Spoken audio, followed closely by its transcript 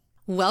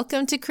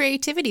Welcome to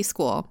Creativity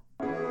School.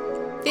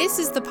 This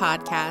is the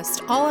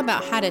podcast all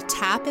about how to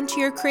tap into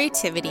your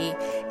creativity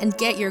and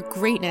get your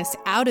greatness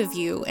out of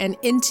you and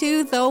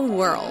into the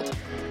world.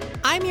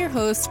 I'm your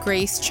host,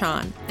 Grace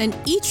Chan, and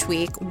each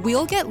week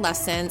we'll get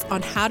lessons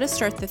on how to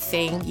start the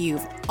thing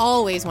you've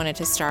always wanted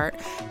to start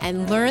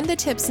and learn the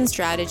tips and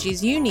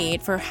strategies you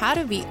need for how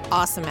to be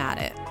awesome at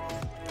it.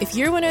 If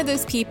you're one of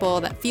those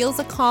people that feels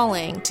a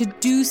calling to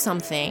do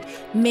something,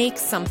 make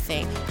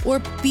something,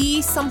 or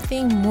be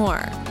something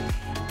more,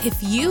 if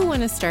you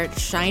want to start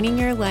shining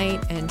your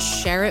light and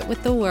share it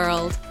with the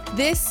world,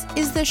 this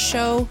is the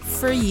show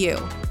for you.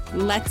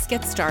 Let's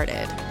get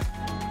started.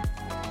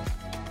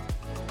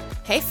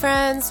 Hey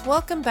friends,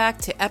 welcome back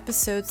to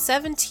episode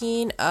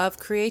 17 of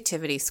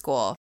Creativity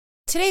School.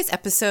 Today's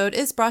episode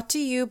is brought to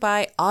you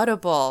by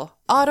Audible.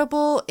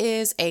 Audible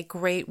is a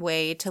great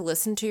way to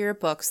listen to your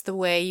books the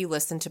way you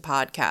listen to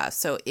podcasts.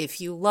 So if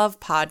you love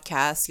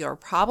podcasts, you're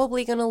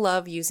probably going to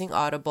love using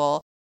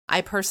Audible. I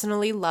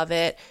personally love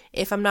it.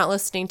 If I'm not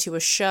listening to a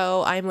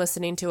show, I'm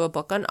listening to a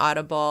book on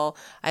Audible.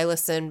 I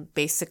listen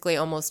basically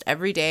almost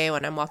every day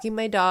when I'm walking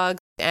my dog.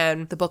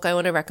 And the book I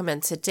want to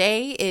recommend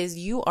today is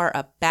You Are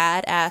a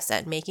Badass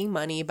at Making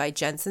Money by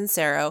Jen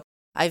Sincero.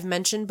 I've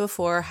mentioned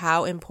before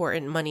how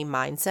important money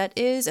mindset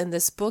is, and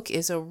this book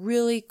is a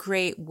really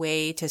great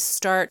way to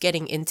start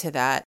getting into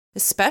that,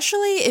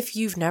 especially if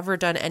you've never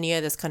done any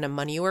of this kind of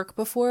money work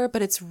before.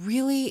 But it's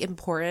really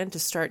important to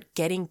start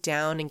getting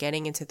down and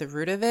getting into the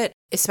root of it,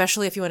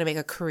 especially if you want to make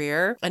a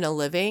career and a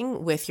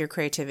living with your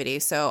creativity.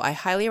 So I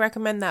highly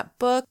recommend that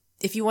book.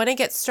 If you want to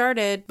get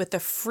started with a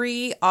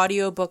free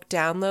audiobook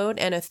download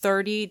and a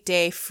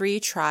 30-day free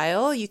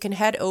trial, you can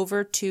head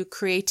over to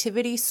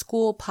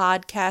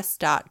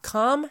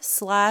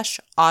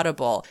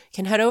creativityschoolpodcast.com/audible. You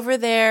can head over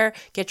there,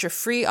 get your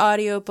free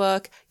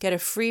audiobook, get a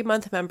free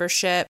month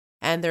membership,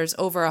 and there's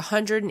over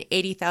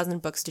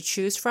 180,000 books to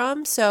choose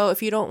from. So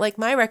if you don't like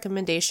my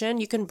recommendation,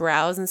 you can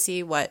browse and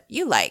see what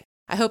you like.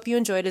 I hope you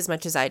enjoyed as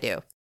much as I do.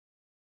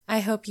 I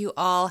hope you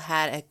all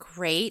had a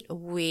great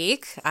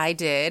week. I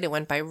did. It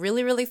went by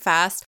really, really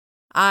fast.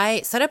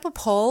 I set up a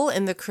poll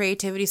in the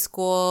Creativity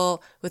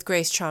School with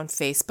Grace Chan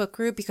Facebook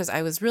group because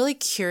I was really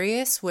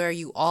curious where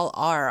you all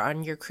are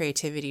on your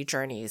creativity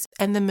journeys.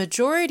 And the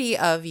majority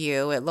of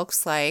you, it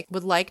looks like,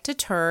 would like to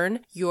turn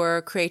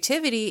your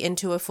creativity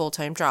into a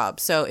full-time job.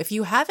 So if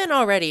you haven't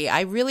already,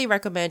 I really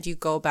recommend you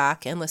go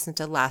back and listen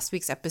to last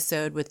week's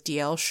episode with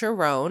DL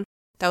Sharon.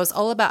 That was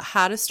all about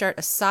how to start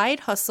a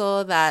side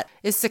hustle that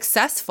is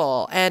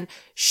successful. And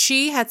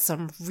she had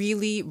some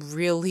really,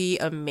 really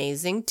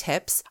amazing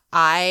tips.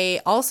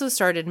 I also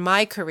started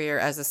my career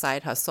as a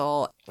side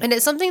hustle. And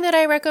it's something that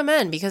I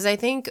recommend because I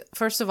think,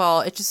 first of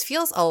all, it just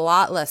feels a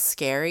lot less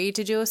scary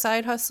to do a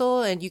side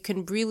hustle. And you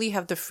can really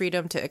have the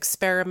freedom to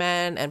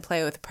experiment and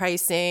play with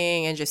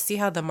pricing and just see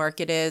how the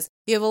market is.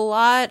 You have a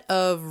lot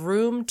of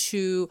room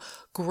to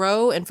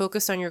grow and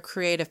focus on your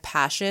creative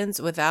passions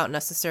without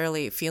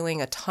necessarily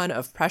feeling a ton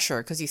of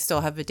pressure because you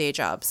still have a day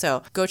job.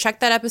 So go check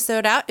that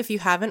episode out if you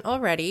haven't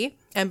already.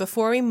 And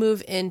before we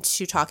move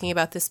into talking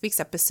about this week's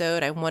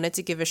episode, I wanted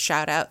to give a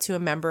shout out to a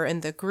member in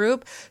the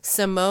group.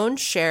 Simone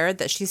shared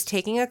that she's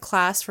taking a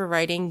class for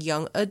writing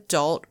young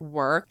adult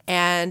work,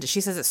 and she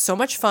says it's so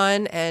much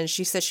fun, and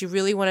she said she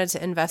really wanted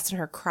to invest in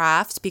her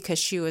craft because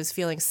she was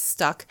feeling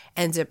stuck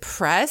and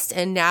depressed,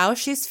 and now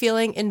she's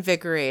feeling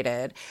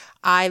invigorated.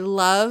 I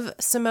love,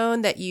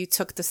 Simone, that you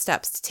took the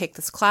steps to take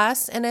this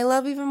class, and I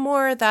love even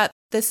more that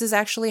this is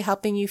actually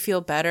helping you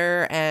feel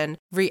better and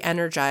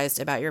re-energized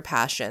about your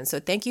passion. So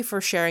thank you for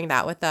sharing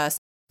that with us.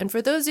 And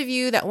for those of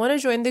you that want to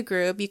join the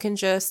group, you can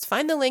just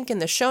find the link in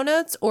the show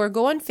notes or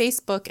go on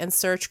Facebook and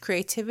search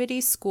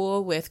Creativity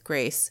School with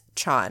Grace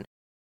Chan.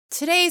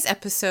 Today's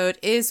episode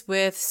is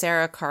with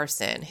Sara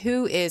Carson,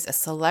 who is a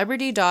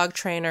celebrity dog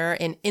trainer,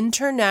 an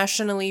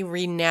internationally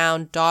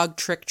renowned dog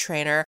trick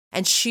trainer,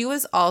 and she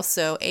was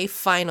also a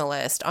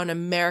finalist on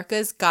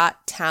America's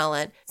Got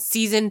Talent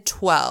Season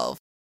 12.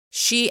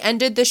 She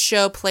ended the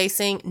show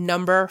placing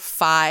number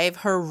 5.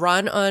 Her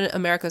run on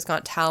America's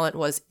Got Talent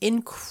was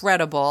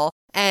incredible,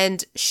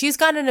 and she's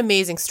got an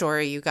amazing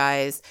story, you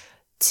guys.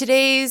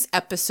 Today's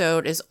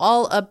episode is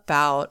all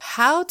about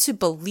how to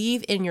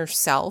believe in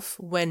yourself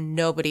when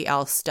nobody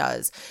else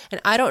does.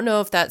 And I don't know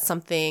if that's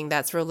something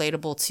that's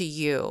relatable to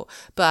you,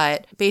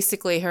 but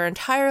basically her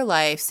entire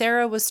life,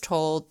 Sara was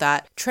told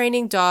that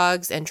training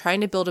dogs and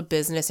trying to build a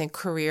business and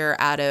career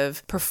out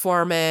of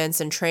performance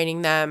and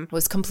training them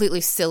was completely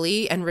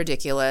silly and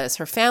ridiculous.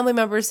 Her family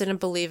members didn't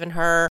believe in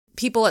her.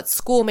 People at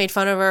school made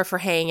fun of her for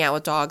hanging out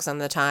with dogs on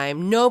the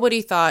time.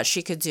 Nobody thought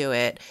she could do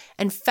it.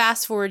 And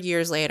fast forward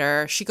years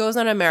later, she goes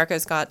on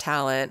America's Got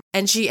Talent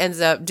and she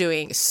ends up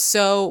doing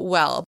so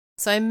well.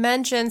 So I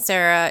mentioned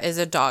Sara is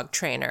a dog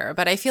trainer,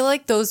 but I feel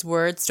like those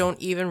words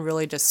don't even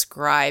really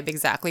describe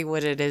exactly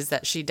what it is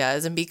that she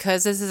does. And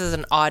because this is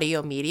an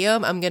audio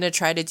medium, I'm going to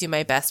try to do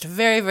my best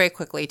very, very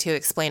quickly to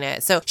explain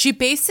it. So she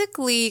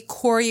basically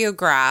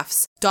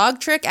choreographs dog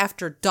trick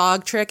after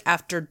dog trick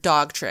after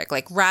dog trick,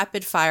 like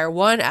rapid fire,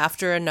 one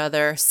after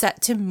another,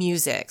 set to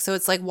music. So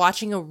it's like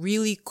watching a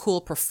really cool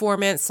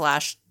performance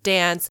 /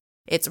 dance.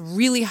 It's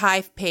really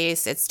high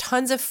paced. It's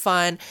tons of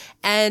fun.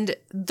 And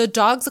the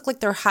dogs look like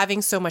they're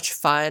having so much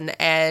fun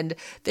and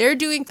they're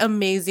doing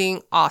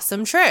amazing,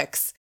 awesome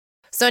tricks.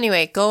 So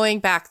anyway, going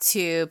back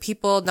to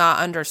people not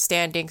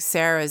understanding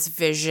Sara's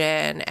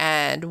vision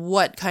and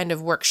what kind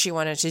of work she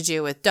wanted to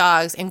do with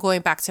dogs, and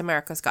going back to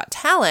America's Got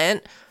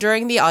Talent,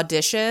 during the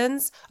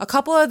auditions, a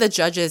couple of the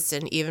judges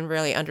didn't even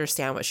really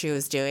understand what she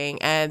was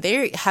doing, and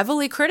they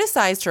heavily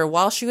criticized her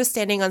while she was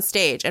standing on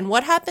stage. And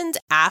what happened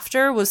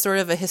after was sort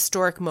of a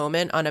historic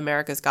moment on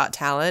America's Got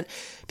Talent,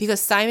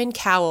 because Simon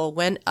Cowell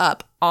went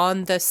up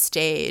on the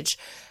stage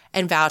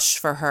and vouched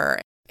for her.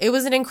 It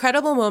was an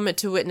incredible moment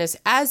to witness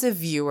as a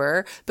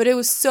viewer, but it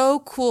was so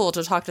cool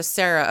to talk to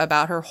Sara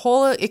about her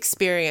whole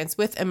experience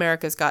with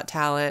America's Got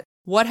Talent,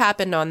 what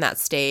happened on that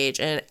stage,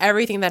 and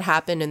everything that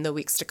happened in the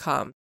weeks to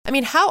come. I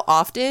mean, how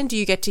often do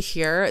you get to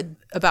hear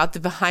about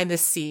the behind the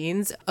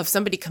scenes of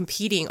somebody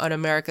competing on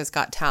America's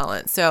Got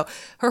Talent? So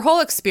her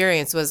whole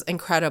experience was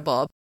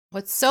incredible.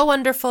 What's so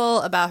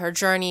wonderful about her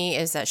journey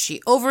is that she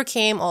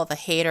overcame all the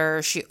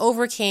haters. She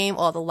overcame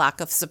all the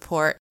lack of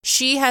support.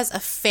 She has a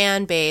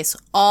fan base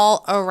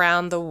all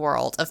around the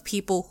world of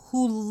people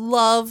who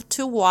love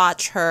to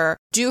watch her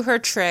do her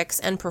tricks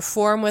and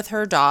perform with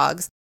her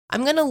dogs.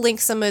 I'm going to link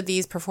some of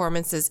these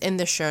performances in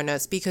the show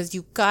notes because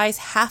you guys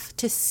have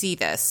to see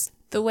this.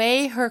 The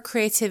way her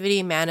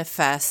creativity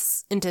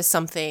manifests into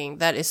something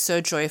that is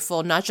so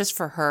joyful, not just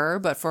for her,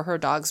 but for her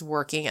dogs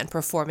working and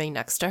performing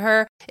next to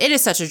her, it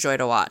is such a joy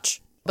to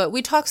watch. But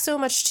we talk so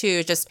much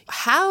too, just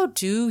how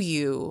do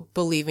you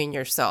believe in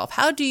yourself?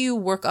 How do you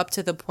work up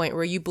to the point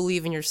where you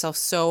believe in yourself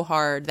so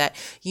hard that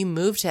you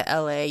move to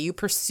LA, you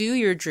pursue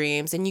your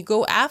dreams, and you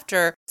go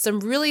after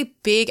some really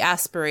big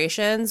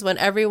aspirations when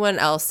everyone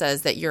else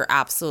says that you're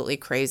absolutely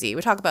crazy?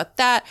 We talk about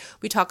that.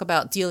 We talk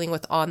about dealing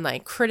with online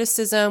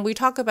criticism. We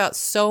talk about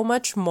so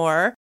much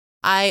more.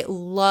 I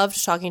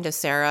loved talking to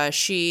Sara.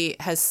 She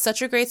has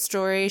such a great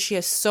story. She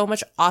has so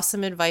much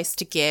awesome advice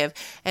to give.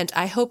 And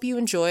I hope you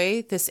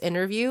enjoy this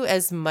interview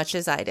as much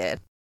as I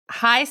did.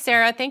 Hi,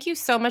 Sara. Thank you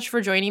so much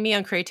for joining me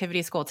on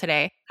Creativity School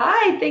today.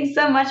 Hi, thanks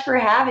so much for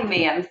having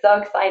me. I'm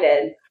so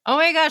excited. Oh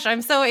my gosh,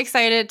 I'm so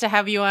excited to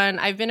have you on.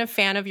 I've been a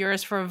fan of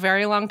yours for a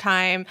very long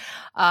time.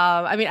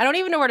 I don't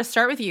even know where to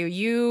start with you.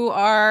 You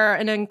are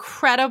an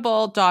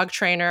incredible dog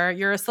trainer.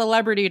 You're a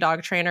celebrity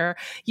dog trainer.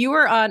 You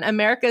were on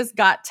America's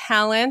Got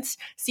Talent,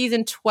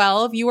 season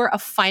 12. You were a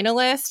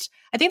finalist.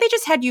 I think they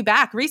just had you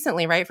back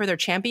recently, right, for their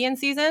champion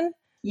season?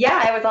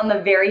 Yeah, I was on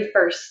the very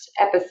first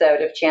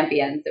episode of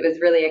Champions. It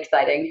was really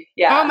exciting.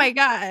 Yeah. Oh my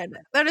God.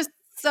 That is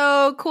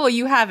so cool.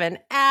 You have an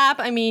app.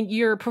 I mean,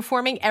 you're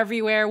performing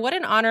everywhere. What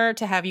an honor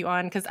to have you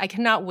on, because I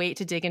cannot wait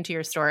to dig into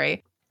your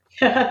story.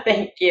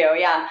 Thank you.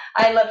 Yeah,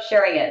 I love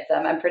sharing it. So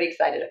I'm pretty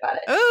excited about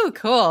it. Oh,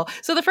 cool.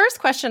 So the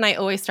first question I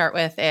always start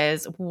with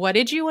is, what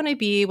did you want to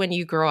be when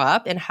you grow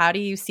up, and how do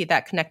you see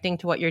that connecting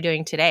to what you're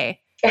doing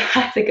today?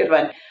 That's a good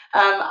one.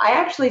 I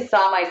actually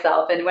saw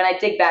myself, and when I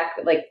dig back,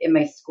 like in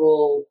my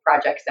school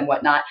projects and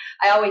whatnot,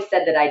 I always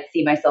said that I'd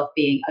see myself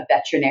being a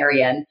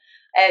veterinarian.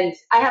 And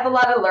I have a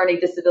lot of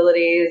learning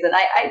disabilities, and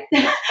I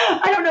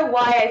I don't know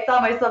why I saw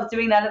myself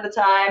doing that at the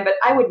time, but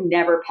I would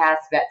never pass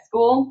vet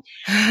school.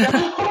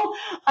 So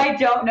I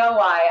don't know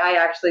why I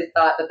actually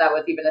thought that that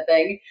was even a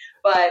thing.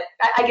 But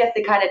I guess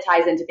it kind of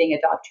ties into being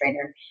a dog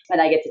trainer, and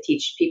I get to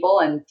teach people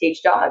and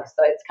teach dogs.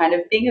 So it's kind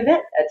of being a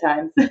vet at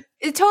times.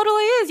 It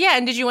totally is. Yeah.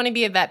 And did you want to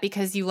be a vet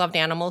because you loved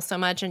animals so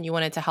much and you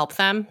wanted to help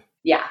them?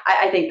 Yeah,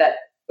 I think that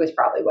was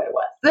probably what it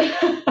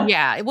was.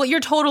 Yeah. Well, you're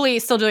totally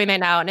still doing that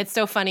now. And it's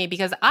so funny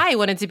because I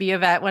wanted to be a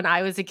vet when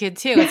I was a kid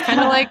too. It's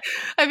kind of like,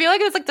 I feel like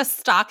it's like the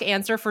stock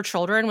answer for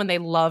children when they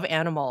love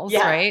animals,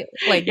 right?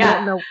 Like you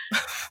don't know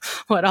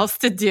what else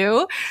to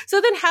do. So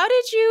then how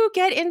did you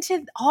get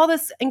into all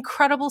this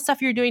incredible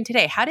stuff you're doing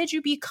today? How did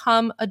you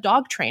become a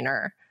dog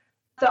trainer?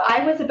 So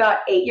I was about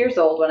 8 years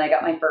old when I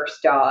got my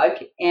first dog,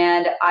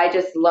 and I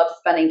just loved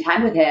spending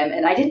time with him.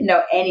 And I didn't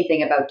know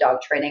anything about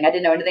dog training. I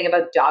didn't know anything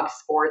about dog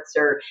sports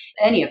or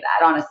any of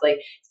that,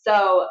 honestly.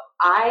 So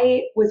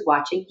I was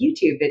watching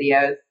YouTube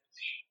videos,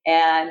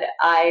 and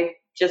I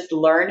just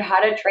learned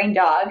how to train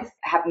dogs.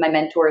 I have my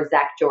mentor,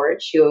 Zach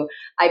George, who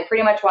I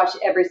pretty much watched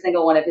every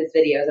single one of his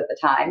videos at the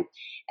time.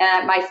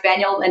 And my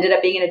spaniel ended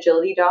up being an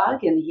agility dog,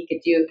 and he could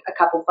do a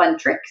couple fun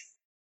tricks.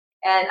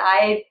 And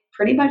I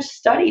pretty much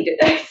studied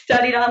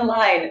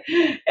online,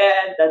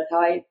 and that's how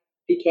I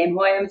became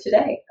who I am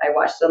today. I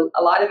watched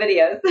a lot of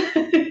videos.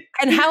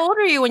 And how old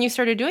were you when you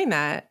started doing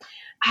that?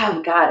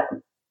 Oh God,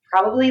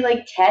 probably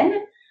like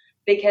 10,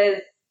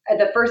 because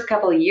the first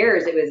couple of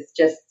years it was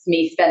just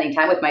me spending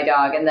time with my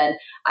dog, and then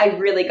I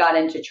really got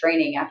into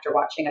training after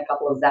watching a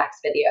couple of Zach's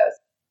videos.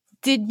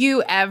 Did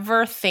you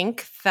ever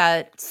think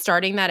that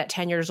starting that at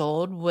 10 years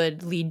old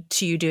would lead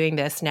to you doing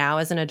this now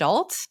as an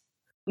adult?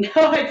 No,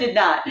 I did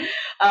not.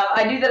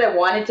 I knew that I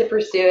wanted to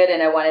pursue it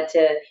and I wanted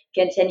to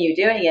continue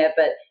doing it,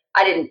 but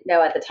I didn't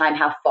know at the time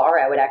how far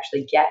I would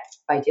actually get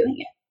by doing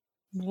it.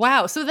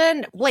 Wow. So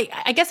then, like,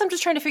 I guess I'm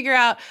just trying to figure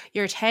out,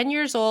 you're 10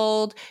 years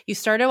old, you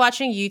started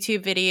watching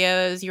YouTube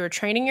videos, you were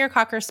training your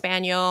Cocker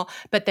Spaniel,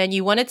 but then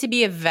you wanted to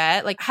be a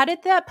vet. Like, how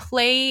did that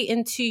play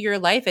into your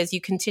life as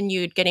you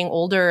continued getting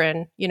older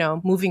and,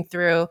 moving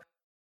through?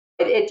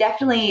 It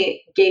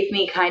definitely gave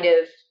me kind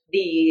of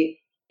the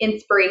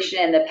inspiration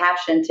and the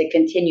passion to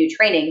continue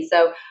training.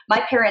 So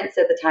my parents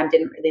at the time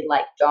didn't really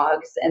like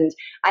dogs. And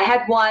I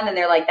had one and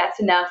they're like,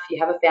 that's enough.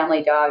 You have a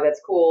family dog.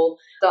 That's cool.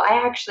 So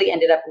I actually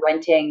ended up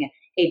renting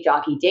a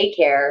doggy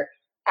daycare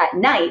at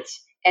night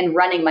and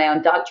running my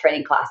own dog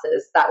training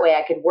classes. That way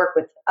I could work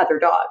with other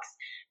dogs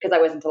because I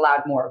wasn't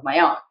allowed more of my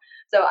own.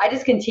 So I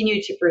just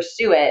continued to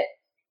pursue it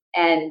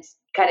and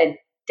kind of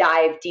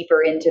dive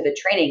deeper into the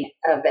training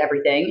of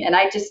everything. And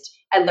I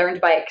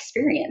learned by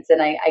experience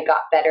and I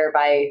got better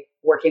by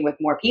working with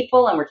more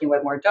people and working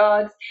with more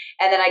dogs.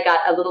 And then I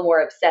got a little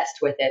more obsessed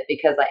with it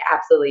because I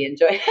absolutely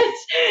enjoy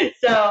it.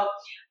 So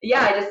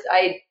yeah,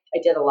 I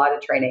did a lot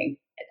of training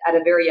at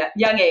a very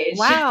young age.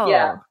 Wow.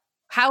 Yeah.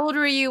 How old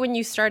were you when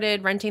you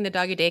started renting the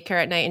doggy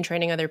daycare at night and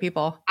training other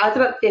people? I was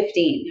about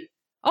 15.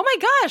 Oh my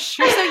gosh,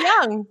 you're so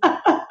young.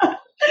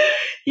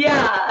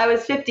 Yeah, I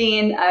was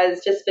 15. I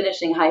was just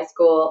finishing high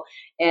school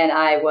and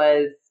I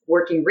was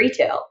working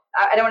retail.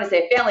 I don't want to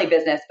say family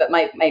business, but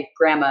my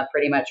grandma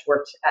pretty much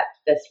worked at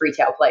this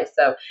retail place.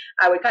 So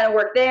I would kind of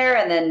work there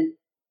and then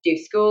do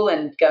school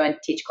and go and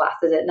teach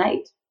classes at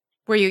night.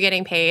 Were you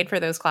getting paid for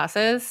those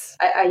classes?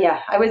 Yeah,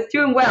 I was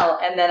doing well.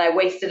 And then I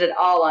wasted it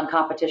all on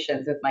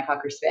competitions with my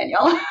Cocker Spaniel.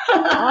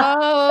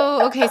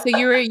 Oh, okay. So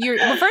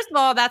well, first of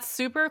all, that's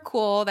super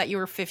cool that you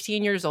were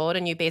 15 years old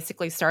and you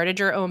basically started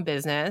your own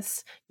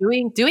business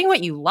doing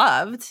what you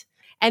loved.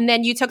 And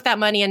then you took that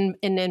money and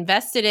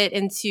invested it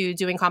into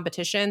doing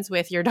competitions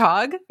with your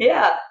dog?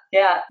 Yeah.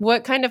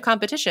 What kind of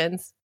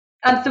competitions?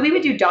 So we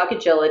would do dog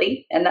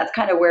agility, and that's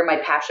kind of where my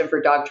passion for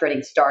dog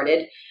training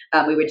started.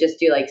 We would just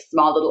do like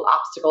small little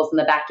obstacles in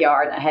the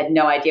backyard. I had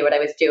no idea what I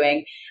was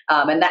doing.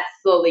 And that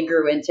slowly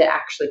grew into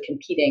actually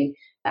competing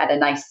at a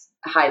nice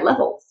high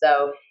level.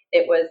 So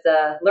it was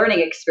a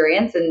learning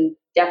experience and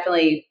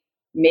definitely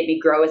made me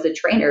grow as a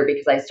trainer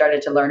because I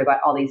started to learn about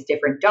all these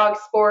different dog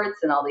sports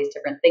and all these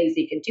different things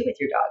you can do with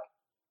your dog.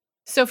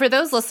 So for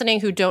those listening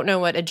who don't know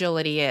what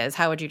agility is,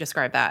 how would you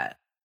describe that?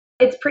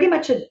 It's pretty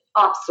much an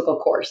obstacle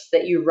course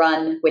that you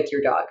run with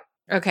your dog.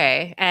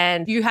 Okay.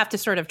 And you have to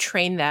sort of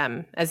train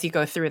them as you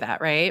go through that,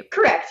 right?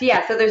 Correct.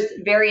 Yeah. So there's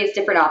various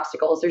different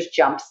obstacles. There's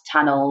jumps,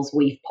 tunnels,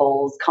 weave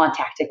poles,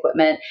 contact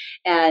equipment.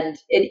 And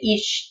in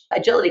each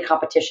agility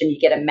competition, you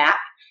get a map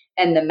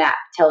and the map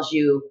tells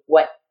you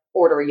what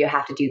order you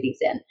have to do these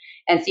in.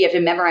 And so you have to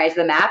memorize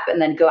the map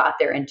and then go out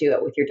there and do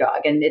it with your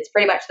dog. And it's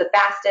pretty much the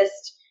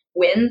fastest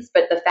wins,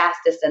 but the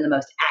fastest and the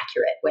most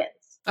accurate wins.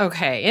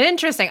 Okay.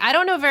 Interesting. I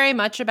don't know very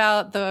much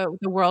about the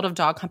world of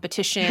dog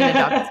competition and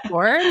dog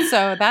sport.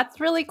 So that's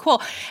really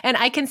cool. And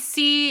I can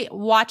see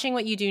watching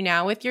what you do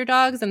now with your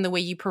dogs and the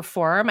way you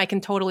perform. I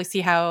can totally see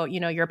how,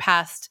 your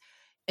past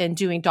in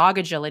doing dog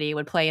agility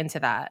would play into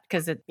that.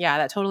 Because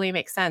that totally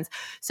makes sense.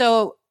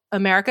 So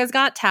America's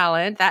Got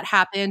Talent, that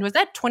happened. Was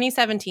that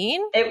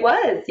 2017? It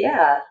was,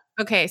 yeah.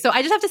 Okay, so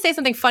I just have to say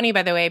something funny,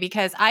 by the way,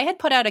 because I had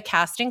put out a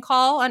casting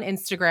call on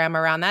Instagram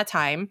around that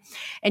time,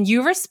 and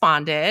you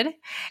responded,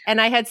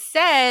 and I had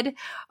said,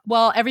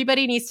 well,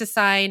 everybody needs to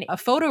sign a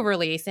photo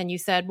release, and you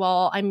said,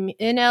 well, I'm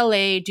in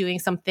LA doing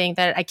something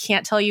that I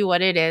can't tell you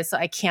what it is, so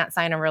I can't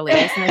sign a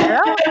release. And I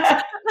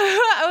said,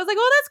 I was like,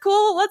 well, that's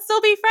cool. Let's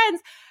still be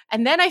friends.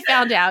 And then I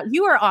found out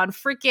you were on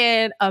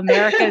freaking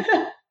America's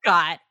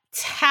Got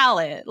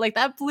Talent. Like,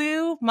 that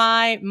blew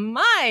my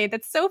mind.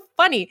 That's so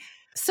funny.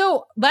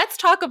 So let's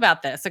talk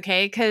about this,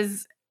 okay?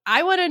 Because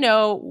I want to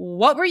know,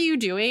 what were you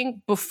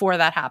doing before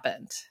that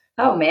happened?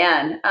 Oh,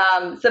 man.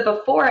 So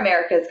before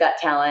America's Got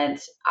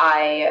Talent,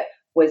 I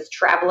was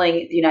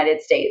traveling the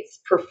United States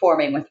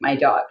performing with my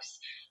dogs.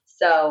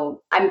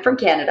 So I'm from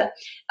Canada.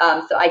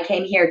 So I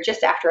came here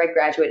just after I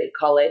graduated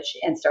college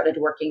and started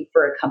working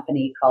for a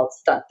company called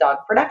Stunt Dog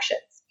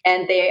Productions.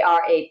 And they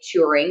are a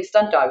touring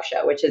stunt dog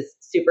show, which is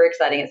super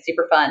exciting. It's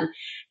super fun.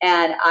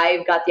 And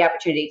I got the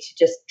opportunity to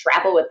just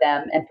travel with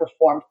them and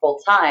perform full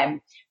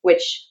time,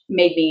 which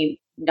made me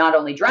not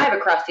only drive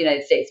across the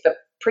United States, but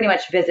pretty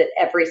much visit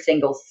every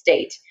single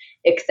state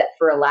except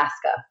for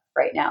Alaska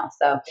right now.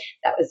 So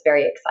that was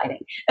very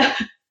exciting.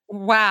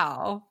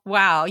 Wow.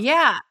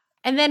 Yeah.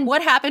 And then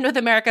what happened with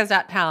America's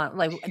Got Talent?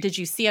 Like, did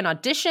you see an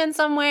audition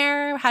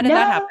somewhere? How did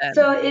that happen?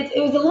 So it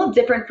was a little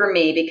different for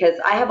me because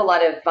I have a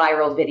lot of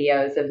viral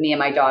videos of me and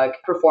my dog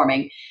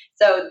performing.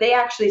 So they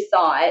actually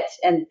saw it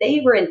and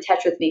they were in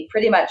touch with me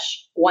pretty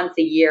much once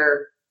a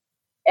year,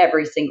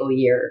 every single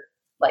year,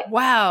 like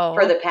wow,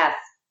 for the past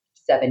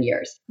 7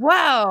 years.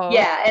 Wow.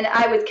 Yeah. And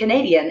I was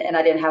Canadian and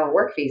I didn't have a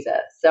work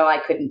visa, so I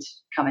couldn't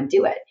come and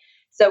do it.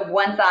 So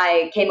once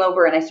I came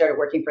over and I started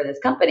working for this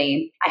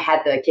company, I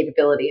had the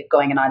capability of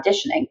going and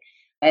auditioning.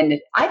 And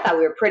I thought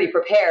we were pretty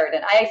prepared.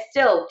 And I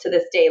still, to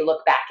this day,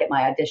 look back at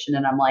my audition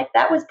and I'm like,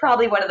 that was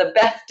probably one of the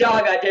best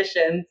dog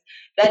auditions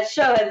that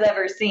show has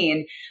ever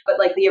seen. But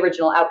like the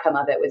original outcome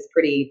of it was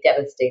pretty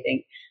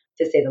devastating,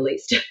 to say the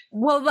least.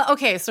 Well,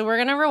 okay, so we're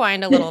going to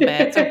rewind a little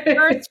bit. So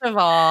first of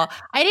all,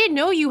 I didn't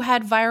know you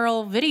had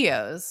viral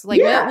videos.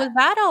 Like, what was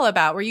that all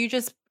about? Were you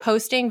just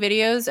posting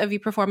videos of you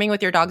performing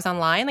with your dogs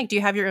online? Like, do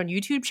you have your own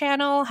YouTube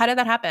channel? How did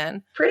that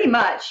happen? Pretty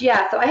much,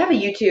 yeah. So I have a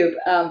YouTube,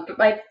 but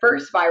my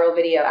first viral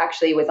video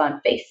actually was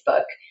on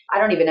Facebook. I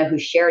don't even know who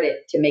shared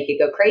it to make it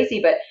go crazy,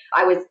 but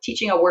I was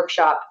teaching a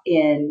workshop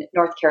in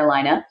North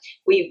Carolina.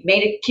 We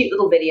made a cute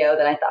little video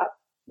that I thought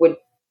would,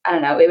 I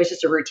don't know, it was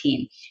just a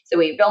routine. So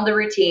we filmed the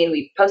routine,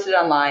 we posted it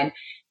online,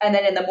 and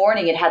then in the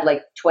morning it had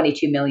like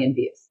 22 million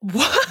views.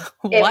 What?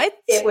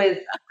 It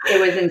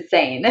was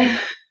insane.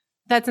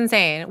 That's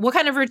insane. What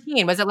kind of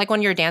routine? Was it like one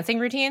of your dancing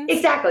routines?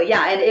 Exactly,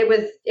 yeah. And it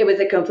was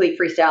a complete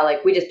freestyle.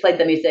 Like we just played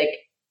the music,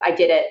 I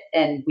did it,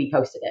 and we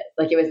posted it.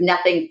 Like it was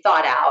nothing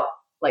thought out,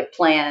 like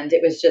planned.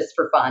 It was just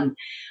for fun.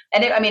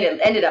 And it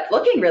ended up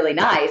looking really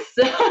nice.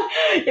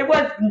 It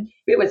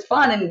was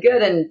fun and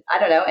good and, I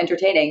don't know,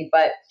 entertaining.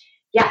 But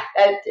yeah,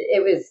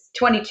 it was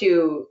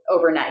 22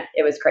 overnight.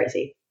 It was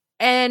crazy.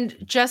 And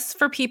just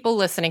for people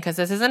listening, because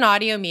this is an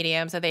audio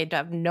medium, so they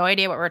have no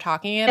idea what we're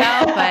talking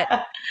about,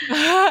 but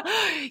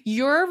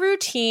your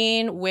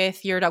routine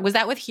with your dog, was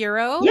that with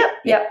Hero?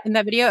 Yep. In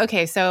that video?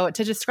 Okay, so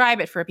to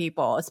describe it for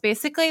people, it's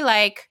basically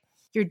like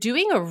you're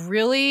doing a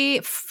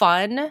really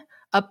fun,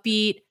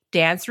 upbeat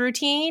dance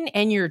routine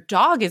and your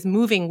dog is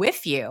moving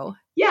with you.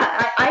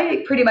 Yeah,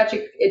 I pretty much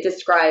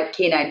describe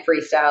canine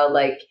freestyle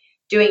like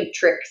doing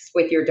tricks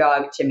with your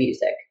dog to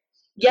music.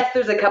 Yes,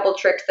 there's a couple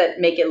tricks that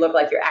make it look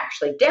like you're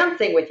actually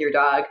dancing with your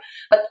dog,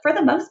 but for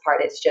the most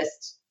part, it's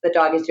just the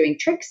dog is doing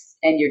tricks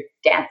and you're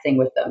dancing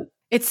with them.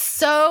 It's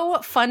so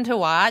fun to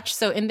watch.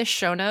 So in the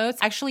show notes,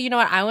 actually, you know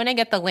what? I want to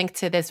get the link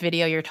to this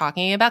video you're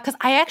talking about because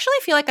I actually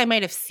feel like I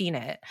might have seen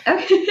it.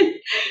 Okay.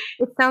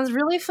 It sounds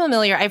really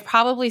familiar. I've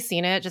probably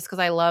seen it just because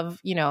I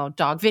love,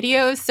 dog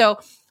videos. So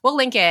we'll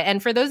link it.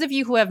 And for those of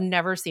you who have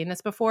never seen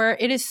this before,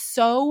 it is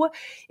so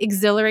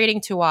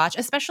exhilarating to watch,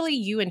 especially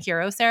you and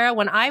Hero, Sarah.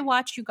 When I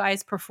watch you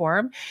guys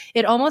perform,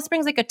 it almost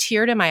brings like a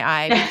tear to my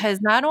eye because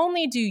not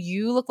only do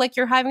you look like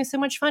you're having so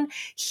much fun,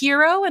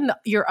 Hero and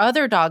your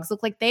other dogs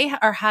look like they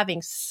are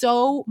having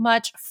so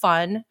much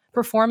fun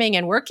performing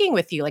and working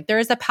with you. Like there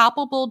is a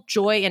palpable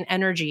joy and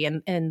energy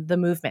in the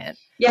movement.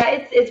 Yeah,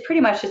 it's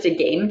pretty much just a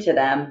game to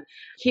them.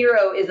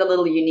 Hero is a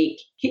little unique.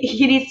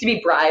 He needs to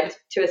be bribed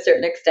to a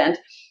certain extent.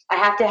 I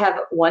have to have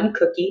one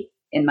cookie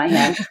in my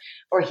hand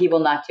or he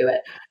will not do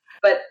it.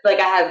 But like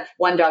I have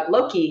one dog,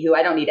 Loki, who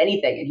I don't need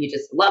anything and he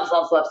just loves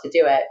to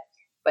do it.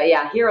 But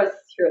yeah, Hero's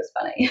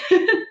funny.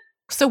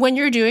 So when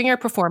you're doing your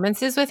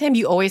performances with him,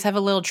 you always have a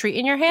little treat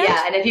in your hand?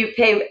 Yeah, and if you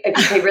pay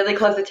really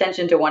close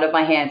attention to one of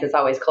my hands, it's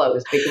always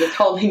closed because it's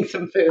holding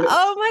some food.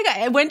 Oh my God.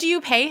 And when do you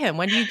pay him?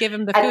 When do you give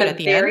him the food at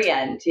the very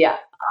end? Yeah.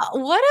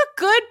 What a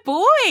good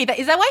boy.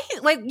 Is that why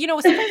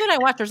sometimes when I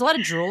watch, there's a lot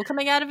of drool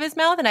coming out of his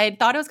mouth and I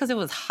thought it was because it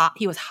was hot.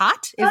 He was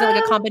hot? Is it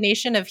like a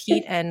combination of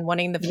heat and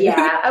wanting the food?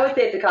 Yeah, I would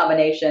say it's a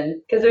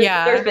combination because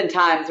there's been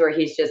times where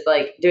he's just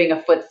like doing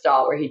a foot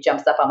stall where he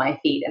jumps up on my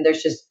feet and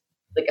there's just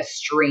like a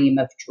stream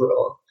of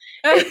drool.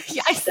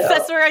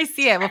 That's where I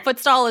see it. A foot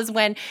stall is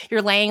when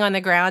you're laying on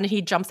the ground and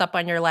he jumps up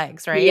on your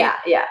legs, right?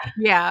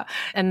 Yeah.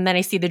 And then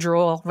I see the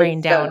drool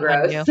rain down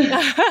on you.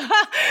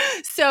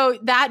 So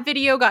that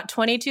video got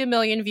 22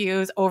 million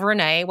views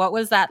overnight. What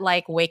was that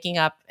like waking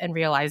up and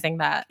realizing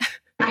that?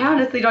 I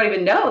honestly don't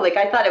even know. Like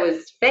I thought it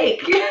was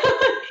fake.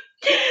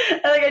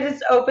 Like I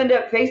just opened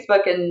up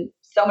Facebook and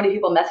so many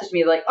people messaged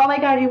me like, oh my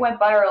God, he went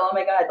viral. Oh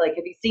my God. Like,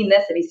 have you seen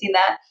this? Have you seen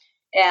that?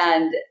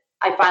 And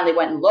I finally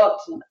went and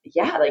looked. And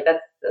yeah, like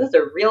those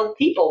are real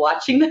people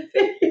watching the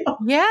video.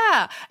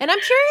 Yeah. And I'm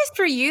curious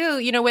for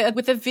you,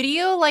 with a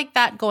video like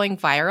that going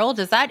viral,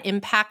 does that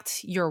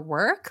impact your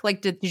work?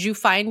 Like, did you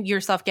find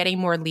yourself getting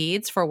more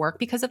leads for work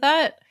because of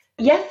that?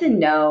 Yes and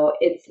no.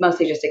 It's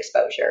mostly just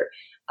exposure.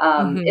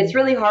 It's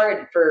really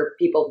hard for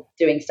people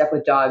doing stuff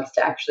with dogs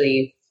to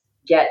actually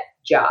get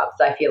jobs.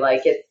 I feel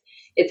like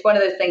it's one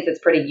of those things that's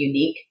pretty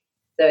unique.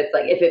 So it's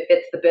like if it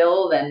fits the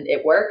bill, then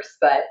it works.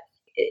 But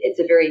it's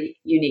a very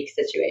unique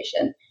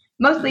situation.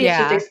 Mostly it's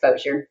just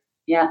exposure.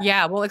 Yeah.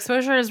 Yeah. Well,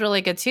 exposure is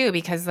really good too,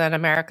 because then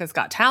America's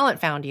Got Talent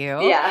found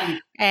you. Yeah.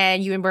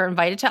 And you were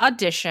invited to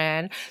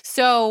audition.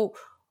 So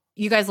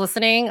you guys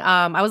listening,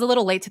 I was a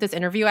little late to this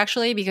interview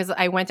actually, because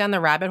I went down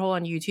the rabbit hole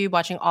on YouTube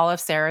watching all of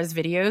Sarah's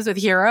videos with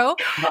Hero.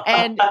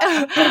 And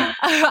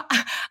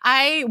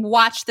I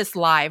watched this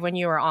live when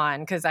you were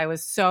on because I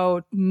was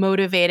so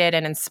motivated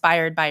and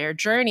inspired by your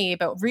journey.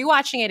 But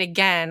rewatching it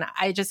again,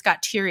 I just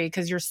got teary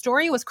because your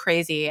story was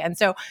crazy. And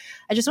so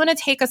I just want to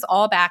take us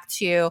all back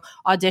to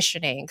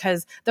auditioning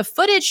because the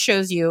footage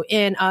shows you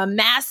in a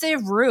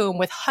massive room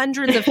with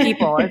hundreds of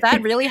people. Is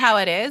that really how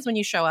it is when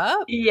you show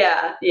up?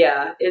 Yeah.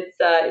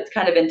 It's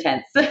kind of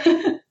intense.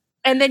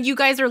 And then you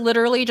guys are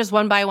literally just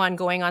one by one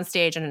going on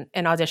stage and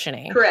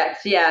auditioning. Correct.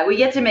 Yeah. We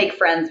get to make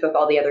friends with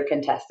all the other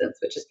contestants,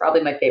 which is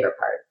probably my favorite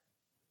part.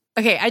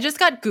 Okay, I just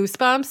got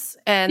goosebumps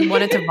and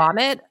wanted to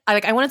vomit.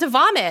 I wanted to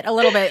vomit a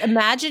little bit,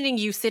 imagining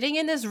you sitting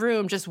in this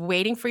room just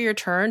waiting for your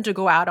turn to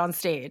go out on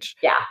stage.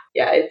 Yeah,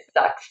 it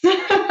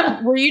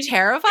sucks. Were you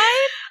terrified?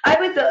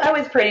 I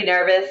was pretty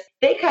nervous.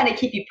 They kind of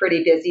keep you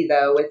pretty busy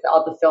though with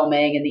all the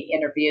filming and the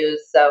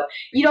interviews, so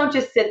you don't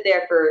just sit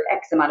there for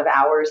X amount of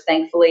hours,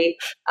 thankfully.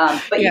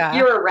 But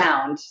you're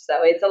around,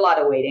 so it's a lot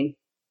of waiting.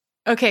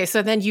 Okay,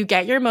 so then you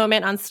get your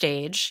moment on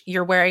stage.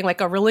 You're wearing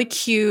like a really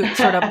cute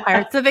sort of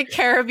Pirates of the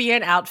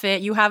Caribbean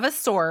outfit. You have a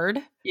sword.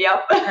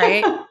 Yep.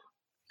 Right?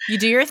 You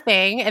do your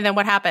thing, and then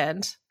what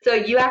happened? So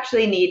you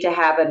actually need to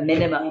have a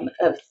minimum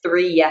of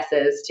 3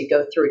 yeses to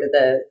go through to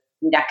the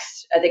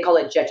next, they call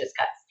it judges'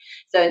 cuts.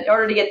 So in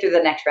order to get through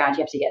the next round,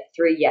 you have to get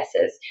 3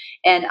 yeses.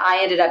 And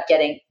I ended up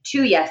getting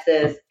 2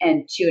 yeses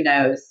and 2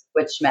 nos,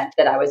 which meant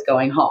that I was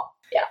going home.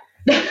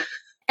 Yeah.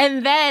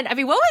 And then, I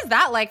mean, what was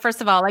that like, first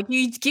of all? Like,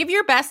 you give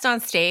your best on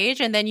stage,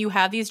 and then you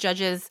have these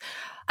judges.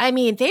 I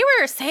mean, they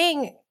were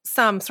saying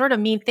some sort of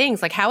mean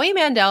things. Like, Howie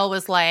Mandel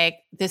was like,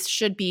 this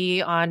should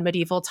be on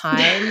medieval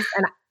times.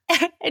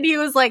 And he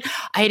was like,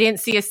 I didn't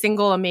see a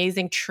single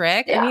amazing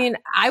trick. Yeah. I mean,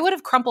 I would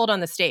have crumpled on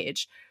the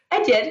stage.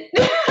 I did.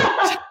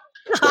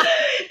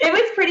 It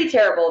was pretty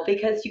terrible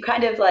because you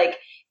kind of like,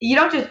 you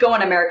don't just go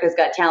on America's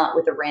Got Talent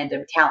with a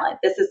random talent.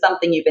 This is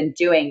something you've been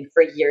doing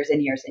for years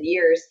and years and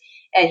years.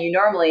 And you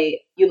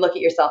look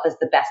at yourself as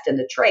the best in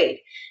the trade.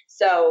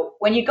 So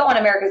when you go on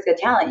America's Got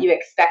Talent, you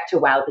expect to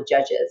wow the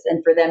judges,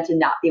 and for them to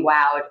not be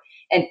wowed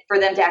and for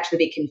them to actually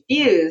be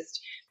confused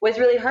was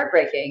really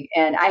heartbreaking.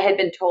 And I had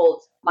been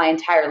told my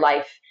entire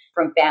life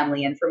from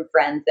family and from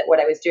friends that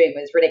what I was doing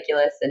was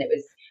ridiculous and it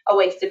was a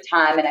waste of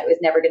time and it was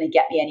never going to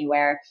get me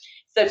anywhere.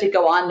 So to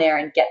go on there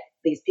and get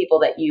these people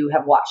that you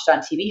have watched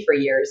on TV for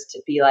years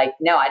to be like,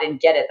 no, I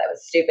didn't get it. That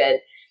was stupid.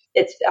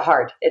 It's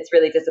hard. It's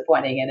really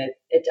disappointing. And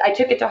I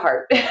took it to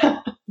heart.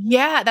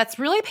 Yeah, that's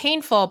really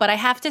painful. But I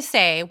have to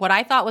say, what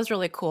I thought was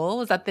really cool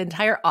was that the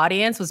entire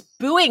audience was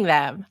booing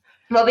them.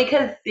 Well,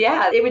 because,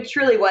 it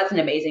truly was an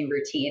amazing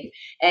routine.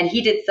 And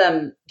he did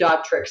some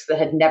dog tricks that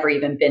had never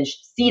even been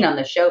seen on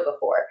the show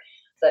before.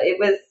 So it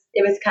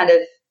was kind of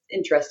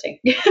interesting.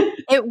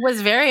 It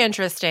was very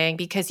interesting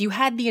because you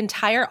had the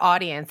entire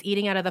audience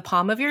eating out of the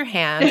palm of your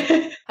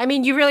hand. I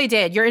mean, you really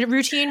did. Your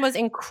routine was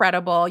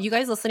incredible. You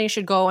guys listening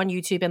should go on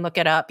YouTube and look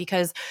it up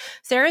because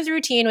Sarah's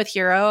routine with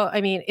Hero,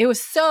 I mean, it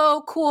was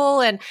so cool.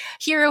 And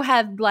Hero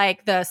had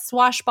like the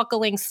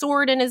swashbuckling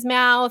sword in his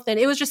mouth. And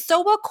it was just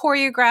so well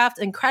choreographed,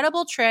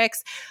 incredible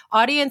tricks.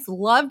 Audience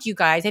loved you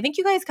guys. I think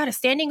you guys got a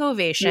standing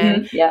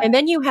ovation. Mm-hmm, yeah. And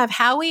then you have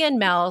Howie and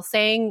Mel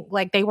saying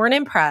like they weren't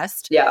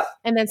impressed. Yeah.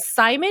 And then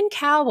Simon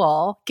Cowell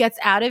gets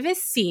out of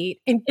his seat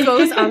and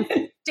goes on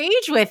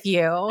stage with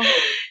you.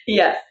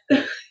 Yes.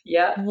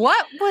 Yeah.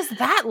 What was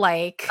that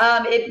like?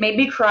 It made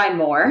me cry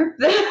more.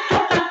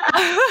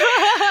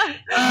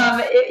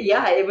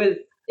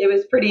 It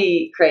was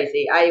pretty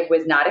crazy. I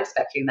was not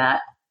expecting that.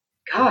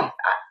 God,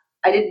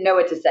 I didn't know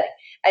what to say.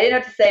 I didn't know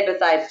what to say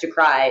besides to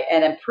cry.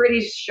 And I'm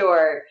pretty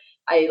sure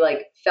I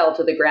fell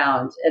to the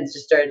ground and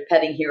just started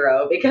petting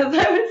Hero because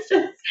I was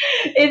just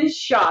in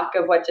shock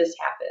of what just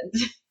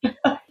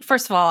happened.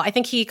 First of all, I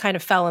think he kind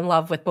of fell in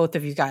love with both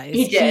of you guys.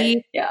 He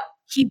did.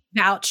 He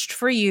vouched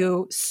for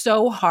you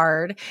so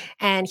hard,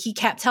 and he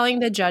kept telling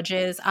the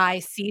judges, I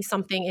see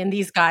something in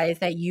these guys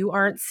that you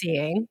aren't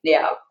seeing.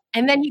 Yeah.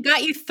 And then he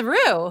got you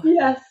through.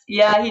 Yes.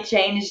 Yeah, he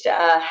changed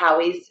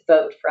Howie's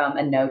vote from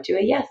a no to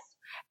a yes.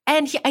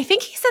 And I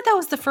think he said that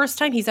was the first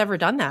time he's ever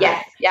done that.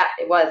 Yes. Yeah,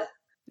 it was.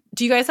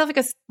 Do you guys have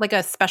like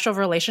a special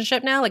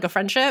relationship now, like a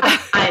friendship?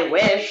 I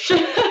wish.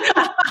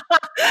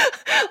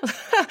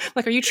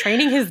 Like, are you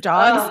training his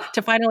dogs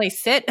to finally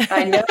sit?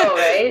 I know,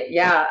 right?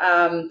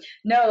 Yeah.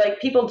 No,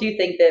 people do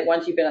think that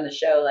once you've been on the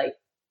show,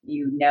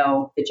 you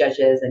know the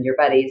judges and your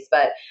buddies,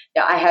 but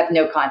no, I have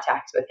no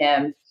contact with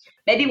him.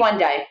 Maybe one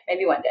day,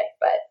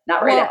 but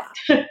not right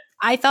now.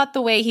 I thought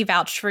the way he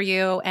vouched for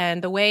you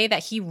and the way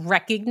that he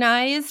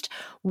recognized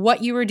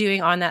what you were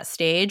doing on that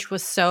stage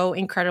was so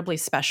incredibly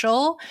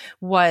special,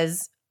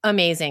 was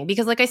amazing.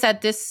 Because like I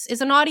said, this is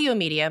an audio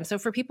medium. So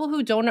for people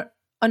who don't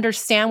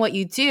understand what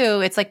you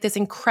do, it's like this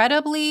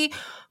incredibly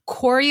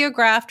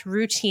choreographed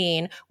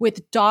routine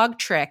with dog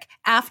trick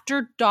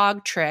after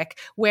dog trick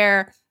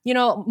where,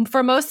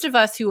 for most of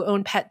us who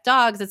own pet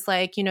dogs, it's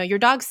like, your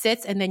dog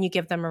sits and then you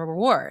give them a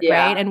reward,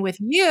 right? And with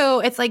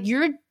you, it's like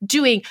you're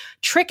doing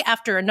trick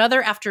after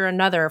another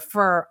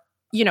for,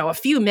 a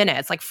few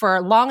minutes,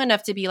 for long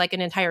enough to be like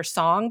an entire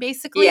song,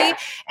 basically. Yeah.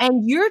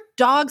 And your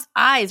dog's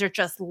eyes are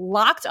just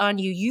locked on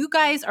you. You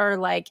guys are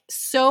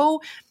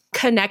so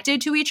connected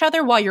to each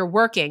other while you're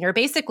working. You're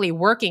basically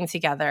working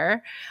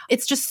together.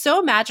 It's just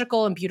so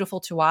magical and beautiful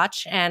to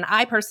watch. And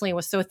I personally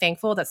was so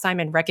thankful that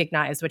Simon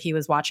recognized what he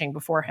was watching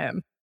before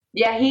him.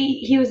 Yeah,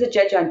 he was a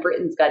judge on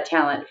Britain's Got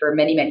Talent for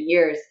many, many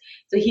years.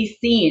 So he's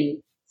seen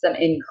some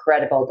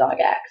incredible dog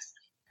acts.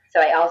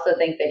 So I also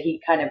think that he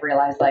kind of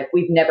realized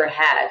we've never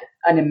had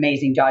an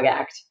amazing dog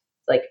act.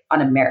 like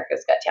on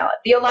America's Got Talent.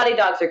 The Olati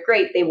dogs are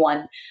great. They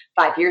won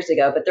 5 years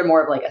ago, but they're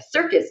more of like a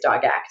circus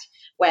dog act,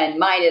 when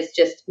mine is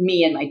just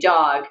me and my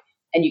dog.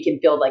 And you can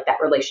build like that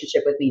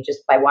relationship with me just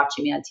by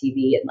watching me on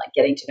TV and like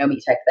getting to know me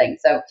type thing.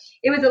 So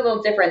it was a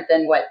little different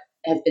than what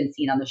has been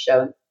seen on the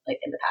show like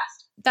in the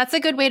past. That's a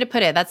good way to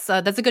put it. That's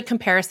a good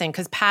comparison,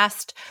 because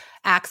past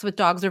acts with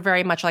dogs are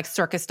very much like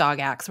circus dog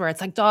acts, where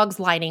it's like dogs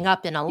lining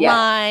up in a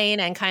line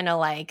and kind of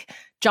like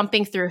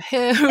jumping through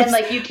hoops. And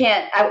like you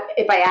can't,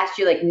 if I asked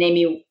you like name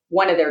me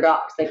one of their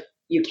dogs, like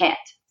you can't.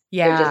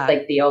 Yeah. They're just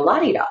like the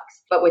Olati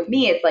dogs. But with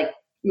me, it's like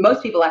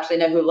most people actually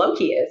know who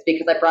Loki is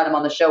because I brought him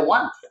on the show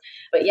once.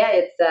 But yeah,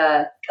 it's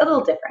a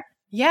little different.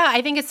 Yeah,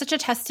 I think it's such a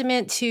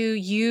testament to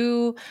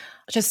you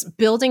just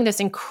building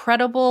this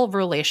incredible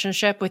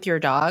relationship with your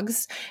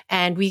dogs.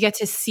 And we get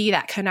to see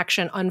that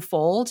connection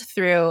unfold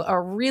through a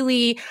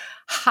really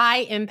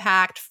high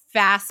impact,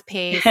 fast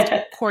paced,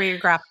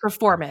 choreographed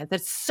performance.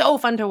 It's so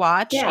fun to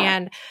watch. Yeah.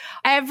 And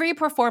every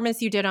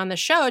performance you did on the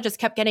show just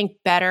kept getting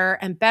better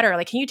and better.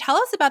 Like, can you tell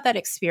us about that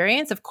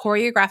experience of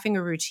choreographing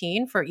a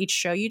routine for each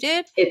show you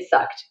did? It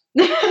sucked.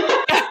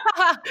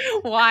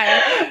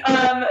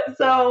 Why?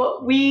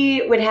 So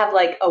we would have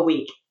like a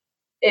week.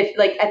 If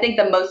like, I think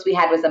the most we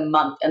had was a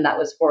month, and that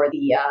was for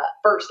the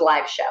first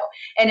live show.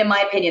 And in my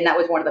opinion, that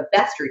was one of the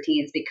best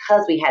routines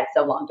because we had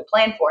so long to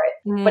plan for it.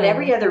 But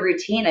every other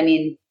routine, I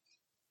mean,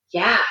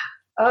 yeah,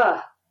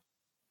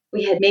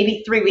 we had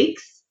maybe 3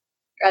 weeks,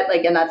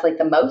 and that's like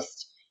the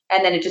most.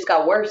 And then it just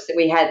got worse.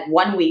 We had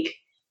 1 week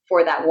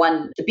for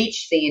the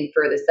beach scene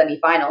for the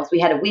semifinals. We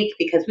had a week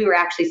because we were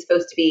actually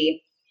supposed to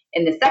be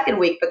in the second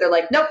week, but they're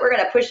like, nope, we're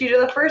going to push you to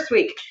the first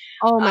week.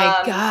 Oh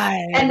my God.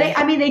 And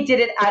they did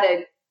it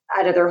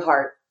out of their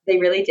heart. They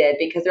really did,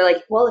 because they're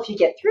like, well, if you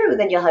get through,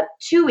 then you'll have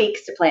 2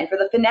 weeks to plan for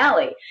the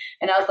finale.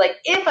 And I was like,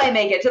 if I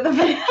make it to the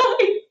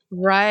finale.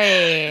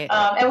 Right.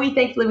 And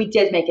thankfully we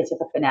did make it to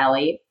the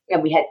finale,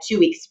 and we had 2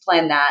 weeks to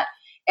plan that.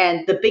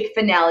 And the big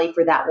finale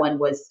for that one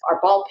was our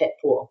ball pit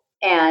pool.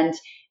 And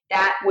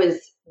that was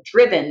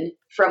driven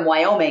from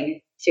Wyoming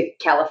to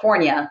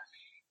California.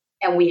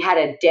 And we had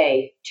a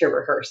day to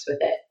rehearse with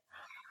it.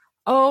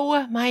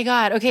 Oh my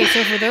God. Okay.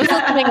 So for those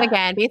listening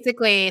again,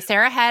 basically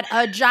Sara had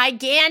a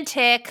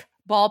gigantic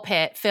ball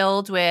pit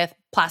filled with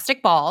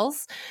plastic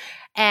balls.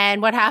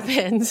 And what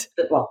happened?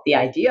 Well, the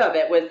idea of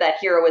it was that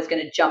Hero was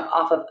going to jump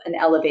off of an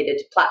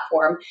elevated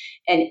platform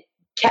and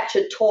catch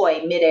a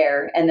toy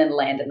midair and then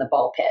land in the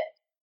ball pit.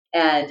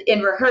 And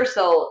in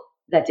rehearsal,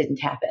 that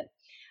didn't happen.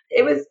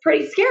 It was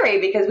pretty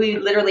scary because we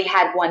literally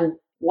had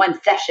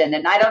one session,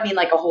 and I don't mean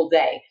like a whole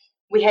day.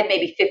 We had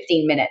maybe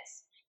 15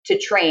 minutes to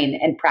train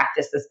and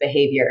practice this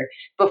behavior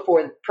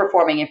before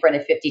performing in front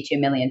of 52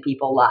 million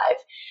people live.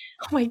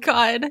 Oh my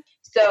God.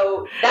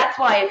 So that's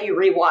why if you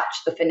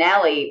rewatch the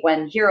finale,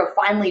 when Hero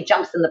finally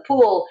jumps in the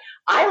pool,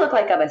 I look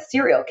like I'm a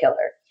serial killer.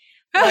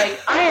 Like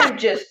I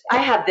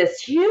have this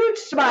huge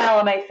smile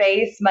on my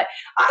face.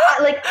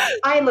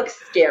 I look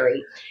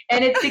scary.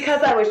 And it's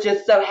because I was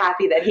just so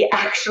happy that he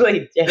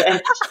actually did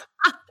it.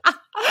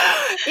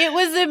 It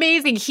was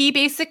amazing. He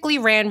basically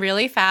ran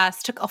really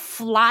fast, took a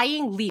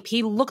flying leap.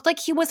 He looked like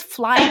he was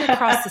flying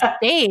across the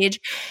stage,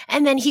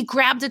 and then he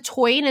grabbed a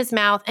toy in his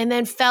mouth and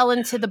then fell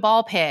into the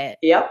ball pit.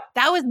 Yep.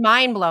 That was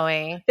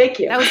mind-blowing. Thank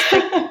you. That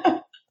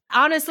was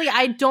honestly,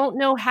 I don't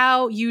know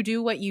how you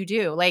do what you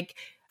do. Like,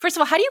 first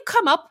of all, how do you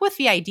come up with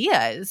the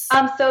ideas?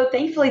 So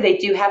thankfully, they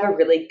do have a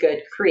really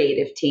good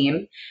creative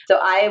team. So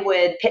I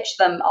would pitch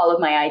them all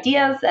of my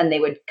ideas, and they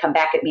would come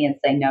back at me and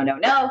say, no, no,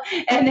 no.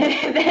 And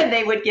then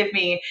they would give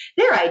me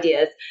their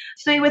ideas.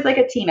 So it was like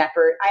a team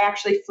effort. I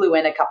actually flew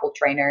in a couple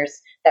trainers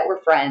that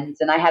were friends,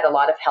 and I had a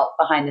lot of help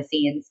behind the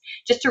scenes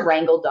just to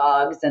wrangle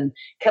dogs and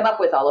come up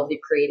with all of the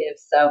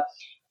creatives. So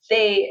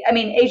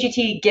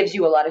AGT gives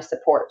you a lot of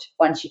support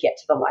once you get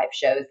to the live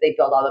shows. They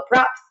build all the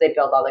props, they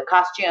build all the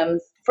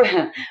costumes.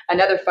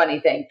 Another funny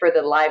thing for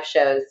the live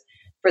shows,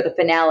 for the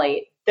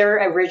finale,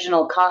 their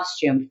original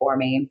costume for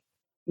me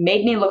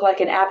made me look like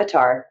an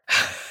avatar,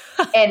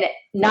 and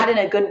not in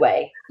a good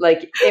way.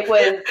 Like, it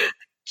was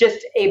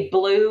just a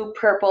blue,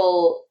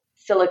 purple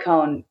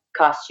silicone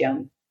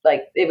costume.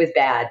 Like, it was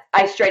bad.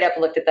 I straight up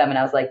looked at them and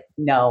I was like,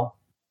 no,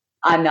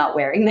 I'm not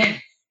wearing this.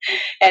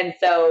 And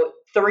so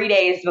 3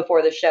 days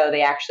before the show,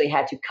 they actually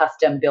had to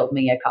custom build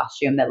me a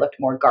costume that looked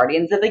more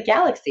Guardians of the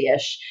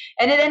Galaxy-ish.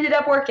 And it ended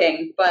up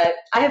working. But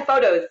I have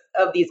photos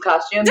of these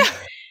costumes,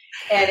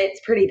 and it's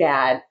pretty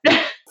bad.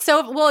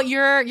 So, well,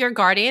 your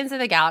Guardians of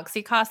the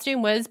Galaxy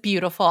costume was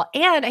beautiful.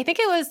 And I think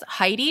it was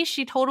Heidi.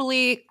 She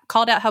totally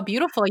called out how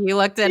beautiful you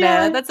looked in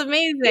it. That's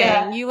amazing.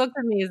 Yeah. You looked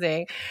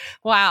amazing.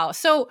 Wow.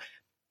 So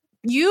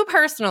you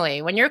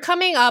personally, when you're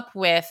coming up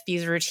with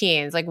these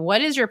routines, like,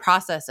 what is your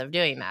process of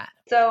doing that?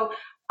 So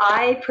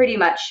I pretty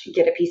much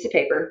get a piece of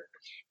paper,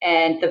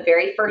 and the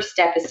very first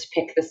step is to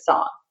pick the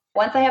song.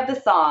 Once I have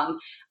the song,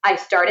 I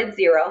start at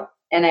 0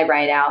 and I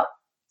write out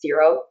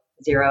 0,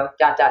 0, ...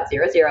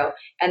 0.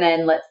 And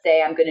then let's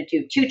say I'm going to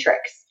do 2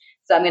 tricks.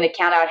 So I'm going to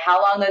count out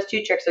how long those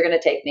 2 tricks are going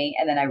to take me,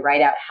 and then I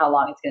write out how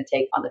long it's going to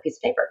take on the piece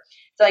of paper.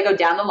 So I go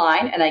down the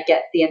line and I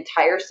get the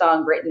entire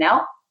song written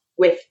out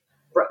with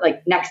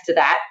like next to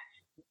that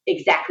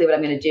exactly what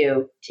I'm going to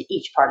do to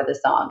each part of the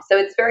song. So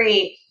it's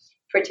very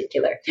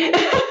particular.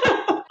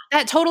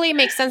 That totally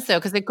makes sense though,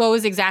 because it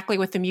goes exactly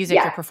with the music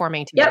you're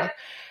performing to. Yep.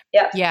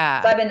 Yep.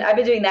 Yeah. So I've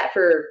been doing that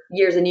for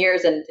years and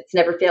years, and it's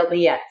never failed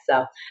me yet.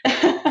 So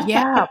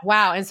yeah.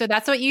 Wow. And so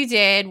that's what you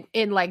did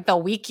in like the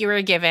week you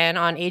were given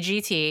on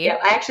AGT. Yeah,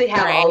 I actually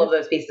have all of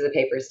those pieces of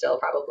paper still,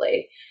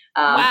 probably.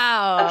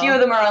 Wow. A few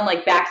of them are on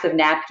like backs of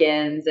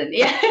napkins, and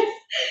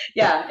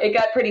yeah, it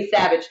got pretty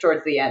savage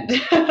towards the end.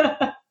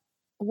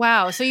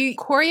 Wow. So you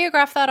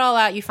choreograph that all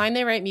out. You find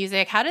the right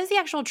music. How does the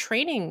actual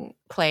training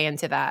play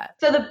into that?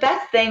 So the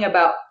best thing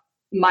about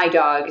my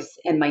dogs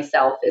and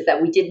myself is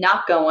that we did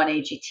not go on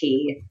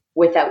AGT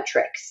without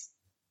tricks.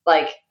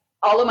 Like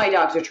all of my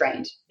dogs are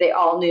trained. They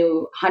all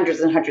knew hundreds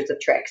and hundreds of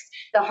tricks.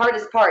 The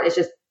hardest part is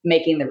just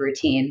making the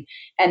routine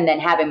and then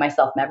having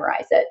myself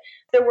memorize it.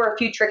 There were a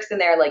few tricks in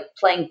there, like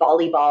playing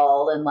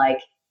volleyball and like,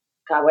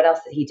 God, what else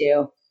did he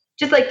do?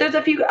 Just like there's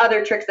a few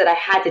other tricks that I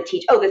had to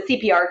teach. Oh, the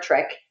CPR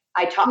trick.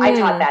 I taught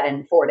that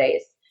in 4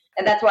 days.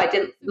 And that's why I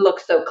didn't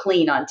look so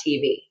clean on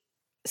TV.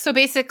 So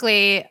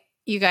basically,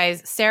 you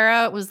guys,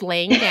 Sara was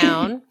laying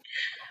down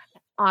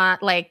on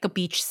like a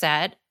beach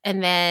set,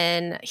 and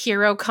then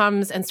Hero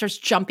comes and starts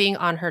jumping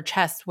on her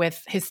chest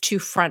with his 2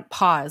 front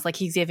paws, like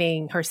he's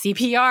giving her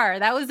CPR.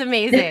 That was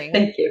amazing.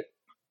 Thank you.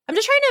 I'm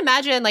just trying to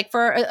imagine, like,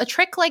 for a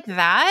trick like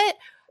that,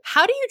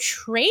 how do you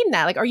train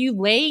that? Like, are you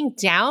laying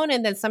down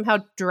and then somehow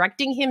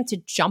directing him to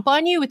jump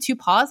on you with 2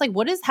 paws? Like,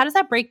 how does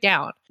that break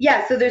down?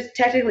 Yeah, so there's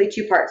technically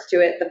 2 parts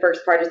to it. The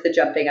first part is the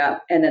jumping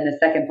up, and then the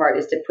second part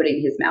is to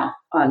putting his mouth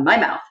on my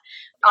mouth.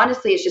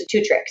 Honestly, it's just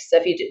 2 tricks. So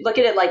if you look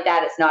at it like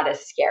that, it's not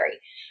as scary.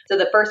 So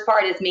the first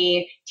part is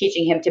me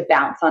teaching him to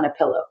bounce on a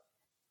pillow.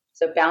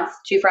 So bounce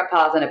 2 front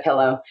paws on a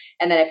pillow,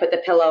 and then I put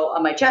the pillow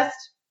on my chest,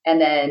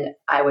 and then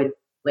I would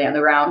lay on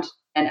the ground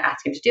and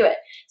ask him to do it.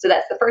 So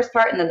that's the first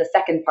part, and then the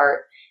second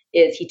part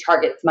is he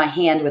targets my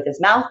hand with his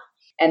mouth,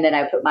 and then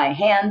I put my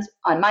hand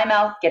on my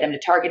mouth, get him to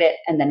target it,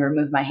 and then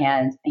remove my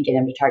hand and get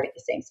him to target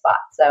the same spot.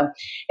 So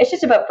it's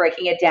just about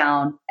breaking it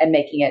down and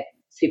making it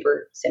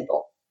super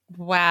simple.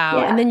 Wow.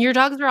 Yeah. And then your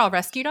dogs are all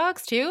rescue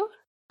dogs too?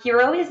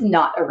 Hero is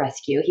not a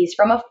rescue. He's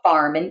from a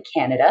farm in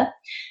Canada.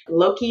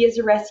 Loki is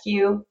a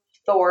rescue.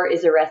 Thor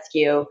is a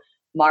rescue.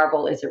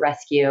 Marvel is a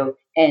rescue.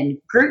 And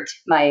Groot,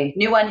 my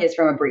new one, is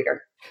from a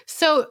breeder.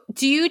 So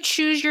do you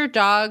choose your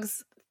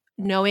dogs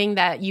knowing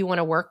that you want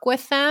to work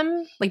with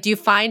them? Like, do you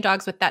find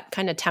dogs with that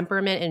kind of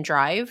temperament and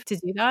drive to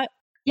do that?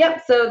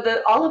 Yep.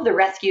 So all of the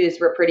rescues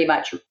were pretty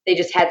much, they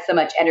just had so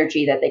much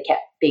energy that they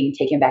kept being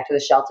taken back to the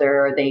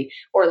shelter,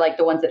 or like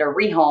the ones that are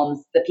rehomes,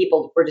 the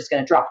people were just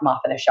going to drop them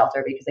off in a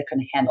shelter because they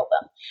couldn't handle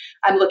them.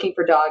 I'm looking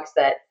for dogs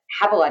that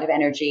have a lot of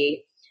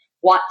energy,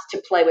 want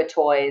to play with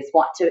toys,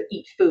 want to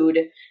eat food.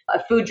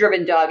 A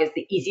food-driven dog is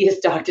the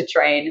easiest dog to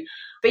train.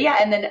 But yeah,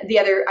 and then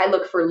I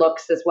look for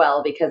looks as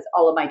well, because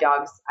all of my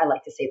dogs, I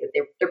like to say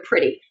that they're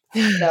pretty.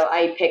 So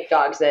I pick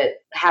dogs that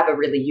have a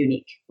really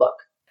unique look.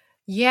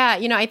 Yeah,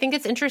 I think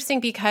it's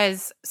interesting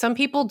because some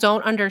people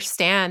don't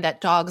understand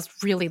that dogs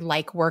really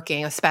like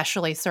working,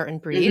 especially certain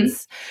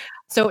breeds. Mm-hmm.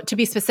 So to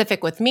be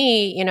specific with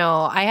me,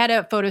 I had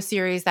a photo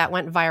series that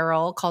went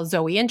viral called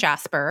Zoe and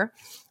Jasper.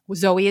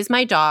 Zoe is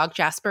my dog,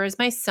 Jasper is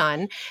my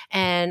son,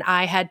 and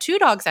I had 2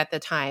 dogs at the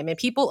time. And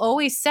people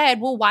always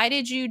said, well, why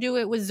did you do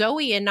it with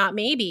Zoe and not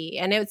maybe?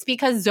 And it's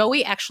because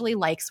Zoe actually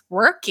likes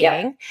working.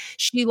 Yeah.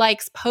 She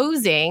likes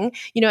posing.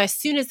 As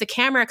soon as the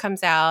camera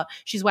comes out,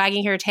 she's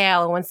wagging her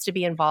tail and wants to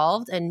be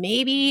involved, and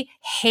maybe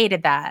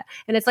hated that.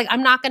 And it's like,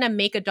 I'm not going to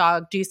make a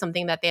dog do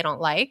something that they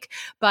don't like,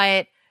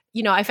 but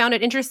I found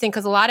it interesting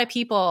because a lot of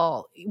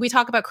people, we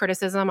talk about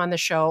criticism on the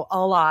show a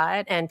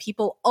lot, and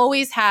people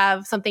always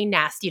have something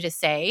nasty to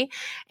say.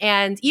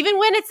 And even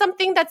when it's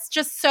something that's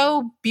just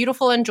so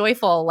beautiful and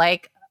joyful,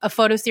 like a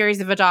photo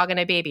series of a dog and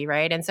a baby,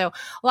 right? And so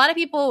a lot of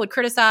people would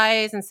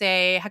criticize and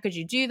say, how could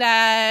you do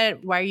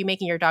that? Why are you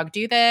making your dog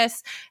do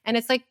this? And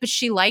it's like, but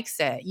she likes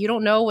it. You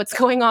don't know what's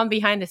going on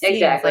behind the scenes.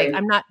 Exactly. Like,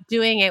 I'm not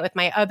doing it with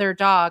my other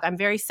dog. I'm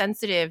very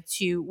sensitive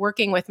to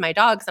working with my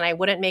dogs, and I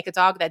wouldn't make a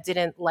dog that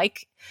didn't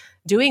like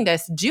doing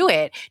this do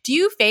it. Do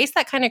you face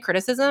that kind of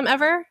criticism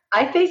ever?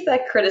 I face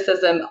that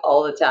criticism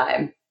all the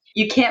time.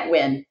 You can't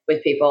win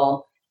with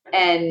people.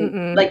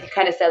 And like you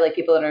kind of said, like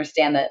people don't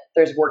understand that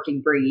there's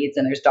working breeds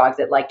and there's dogs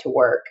that like to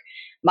work.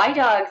 My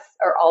dogs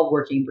are all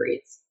working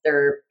breeds.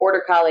 They're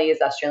border collies,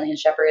 Australian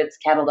shepherds,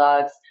 cattle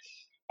dogs.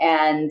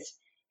 And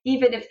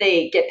even if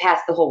they get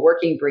past the whole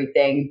working breed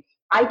thing,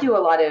 I do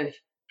a lot of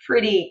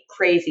pretty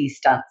crazy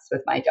stunts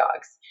with my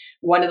dogs.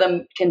 One of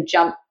them can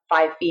jump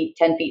 5 feet,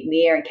 10 feet in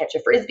the air and catch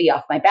a Frisbee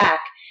off my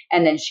back.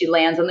 And then she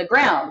lands on the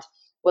ground.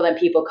 Well, then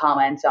people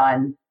comment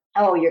on,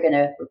 oh, you're going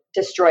to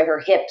destroy her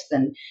hips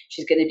and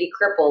she's going to be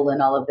crippled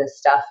and all of this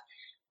stuff.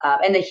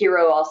 And the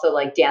Hero also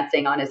like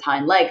dancing on his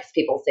hind legs.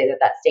 People say that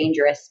that's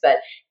dangerous. But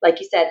like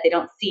you said, they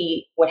don't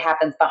see what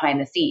happens behind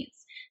the scenes.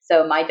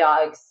 So my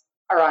dogs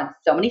are on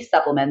so many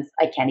supplements.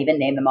 I can't even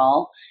name them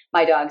all.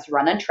 My dogs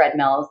run on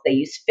treadmills. They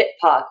use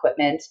FitPaw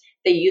equipment.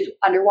 They use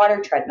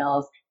underwater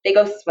treadmills. They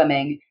go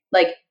swimming.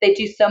 Like they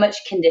do so much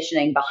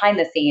conditioning behind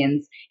the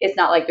scenes. It's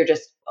not like they're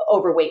just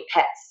overweight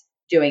pets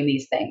doing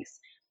these things.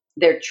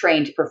 They're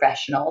trained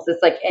professionals.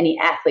 It's like any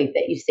athlete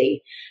that you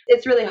see.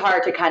 It's really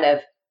hard to kind of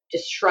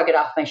just shrug it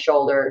off my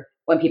shoulder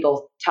when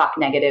people talk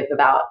negative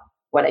about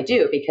what I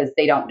do because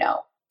they don't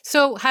know.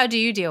 So how do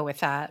you deal with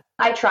that?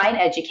 I try and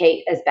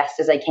educate as best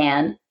as I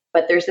can,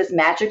 but there's this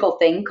magical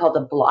thing called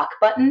a block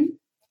button.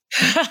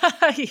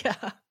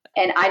 Yeah.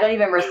 And I don't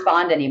even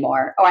respond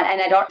anymore. Oh, and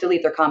I don't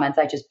delete their comments.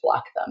 I just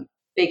block them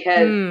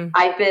because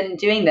I've been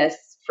doing this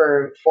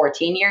for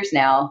 14 years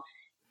now.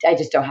 I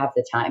just don't have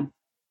the time.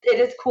 It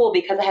is cool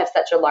because I have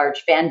such a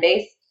large fan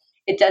base.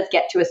 It does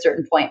get to a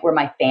certain point where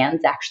my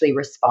fans actually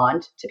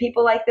respond to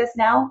people like this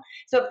now.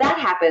 So if that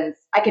happens,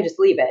 I can just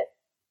leave it.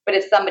 But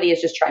if somebody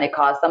is just trying to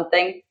cause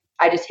something,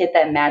 I just hit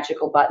that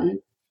magical button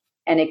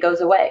and it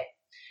goes away.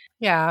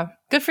 Yeah.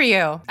 Good for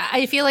you.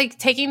 I feel like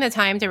taking the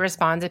time to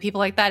respond to people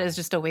like that is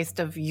just a waste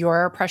of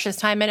your precious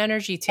time and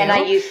energy too. And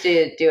I used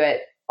to do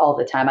it all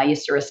the time. I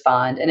used to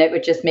respond and it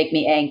would just make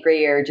me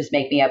angry or just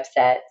make me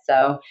upset.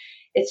 So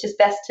it's just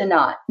best to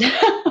not.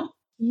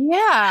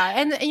 Yeah.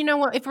 And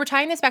if we're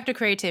tying this back to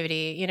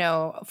creativity,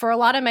 for a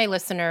lot of my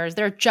listeners,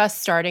 they're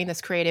just starting this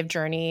creative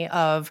journey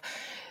of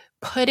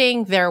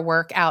putting their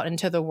work out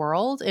into the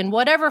world in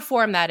whatever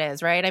form that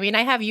is, right? I mean,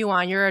 I have you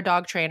on, you're a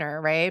dog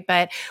trainer, right?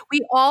 But we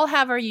all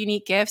have our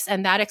unique gifts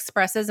and that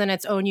expresses in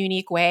its own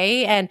unique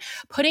way. And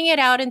putting it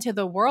out into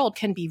the world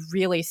can be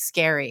really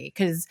scary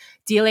because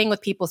dealing with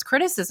people's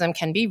criticism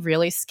can be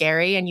really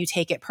scary and you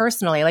take it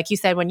personally. Like you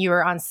said, when you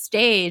were on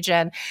stage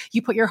and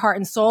you put your heart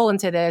and soul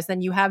into this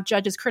and you have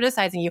judges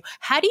criticizing you,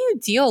 how do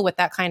you deal with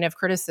that kind of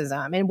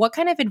criticism? And what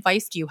kind of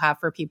advice do you have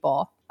for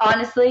people?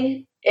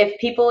 Honestly, if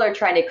people are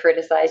trying to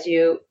criticize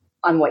you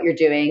on what you're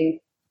doing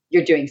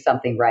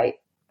something right.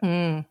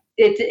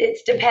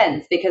 It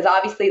depends because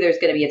obviously there's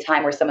going to be a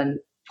time where someone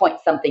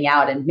points something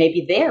out and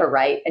maybe they're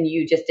right and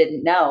you just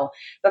didn't know.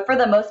 But for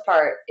the most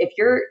part, if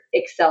you're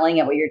excelling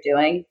at what you're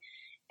doing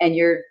and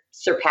you're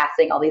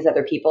surpassing all these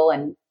other people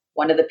and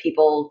one of the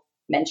people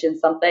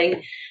mentions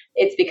something,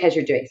 it's because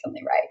you're doing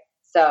something right.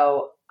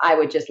 So I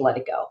would just let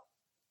it go.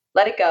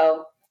 Let it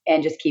go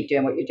and just keep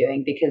doing what you're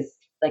doing because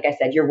like I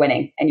said, you're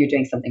winning and you're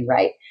doing something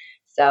right.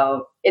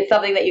 So it's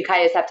something that you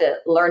kind of just have to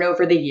learn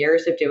over the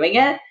years of doing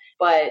it,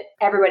 but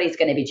everybody's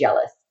going to be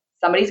jealous.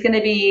 Somebody's going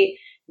to be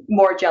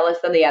more jealous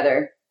than the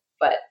other,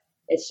 but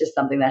it's just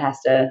something that has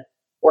to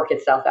work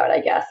itself out,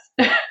 I guess.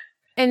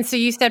 And so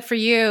you said for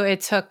you,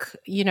 it took,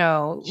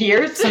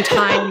 years, some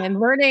time and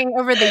learning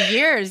over the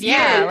years.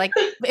 Yeah. Like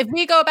if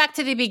we go back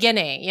to the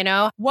beginning,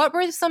 what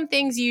were some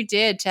things you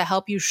did to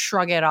help you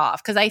shrug it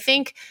off? Because I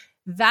think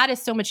that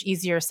is so much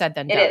easier said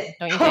than done. It is.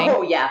 Don't you think?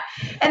 Oh, yeah.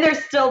 And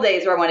there's still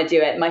days where I want to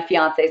do it. My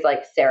fiance is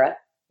like, Sarah,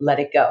 let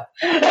it go.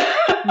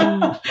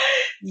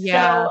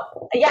 Yeah.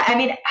 So, yeah, I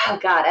mean, oh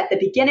God, at the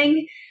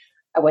beginning,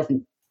 I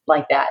wasn't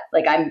like that.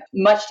 Like I'm a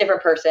much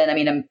different person. I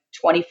mean, I'm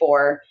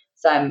 24,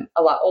 so I'm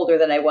a lot older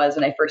than I was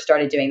when I first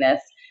started doing this.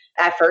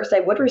 At first, I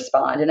would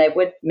respond and I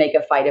would make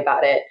a fight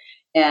about it.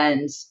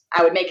 And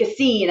I would make a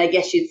scene, I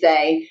guess you'd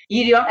say.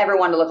 You don't ever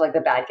want to look like the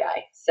bad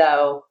guy.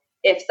 So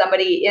if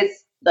somebody is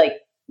like,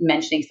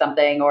 mentioning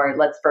something or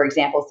let's for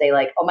example say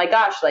like, oh my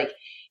gosh, like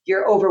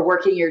you're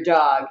overworking your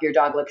dog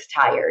looks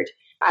tired,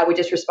 I would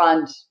just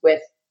respond with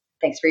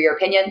thanks for your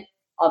opinion,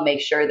 I'll make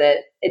sure that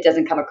it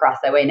doesn't come across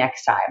that way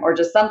next time, or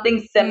just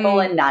something simple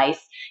and nice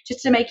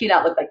just to make you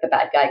not look like the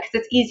bad guy because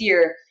it's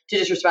easier to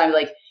just respond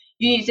like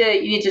you need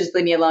to just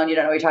leave me alone, you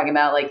don't know what you're talking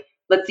about, like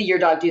let's see your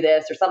dog do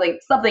this or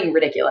something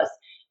ridiculous.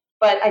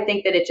 But I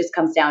think that it just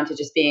comes down to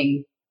just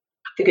being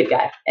the good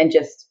guy and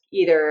just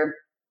either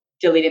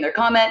deleting their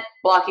comment,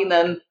 blocking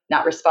them,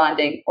 not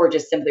responding, or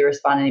just simply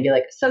responding and be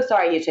like, so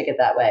sorry you took it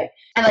that way.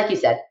 And like you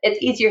said,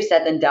 it's easier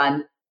said than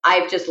done.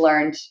 I've just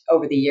learned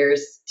over the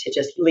years to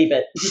just leave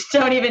it. Just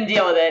don't even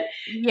deal with it.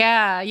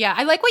 Yeah. Yeah.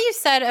 I like what you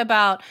said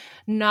about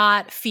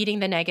not feeding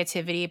the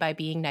negativity by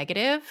being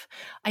negative.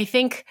 I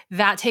think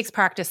that takes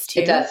practice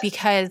too,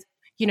 because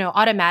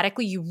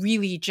automatically you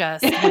really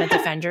just want to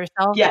defend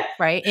yourself,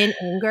 right? In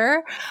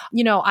anger.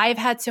 I've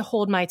had to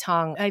hold my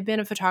tongue. I've been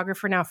a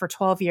photographer now for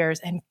 12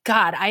 years and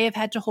God, I have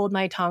had to hold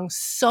my tongue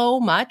so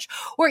much,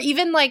 or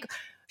even like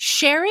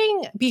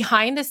sharing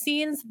behind the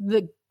scenes,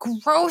 the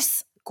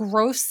gross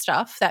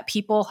stuff that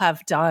people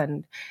have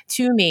done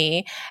to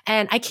me.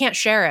 And I can't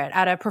share it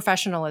out of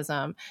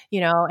professionalism,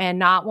 and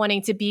not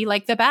wanting to be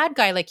like the bad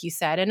guy, like you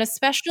said. And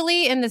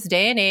especially in this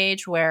day and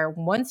age where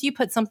once you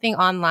put something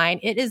online,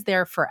 it is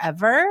there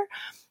forever.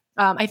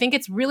 I think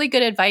it's really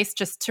good advice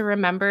just to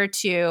remember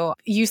to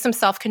use some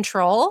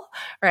self-control,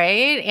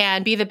 right?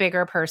 And be the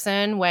bigger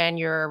person when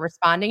you're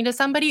responding to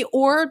somebody,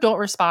 or don't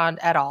respond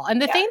at all.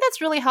 And the thing that's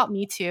really helped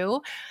me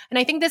too, and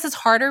I think this is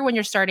harder when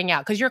you're starting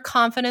out because your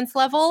confidence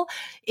level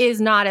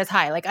is not as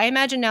high. Like I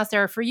imagine now,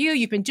 Sarah, for you,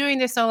 you've been doing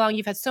this so long,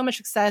 you've had so much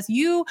success,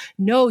 you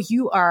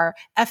are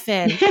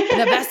effing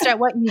the best at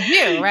what you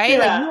do, right?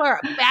 Like you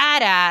are a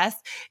badass.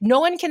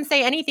 No one can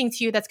say anything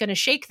to you that's going to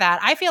shake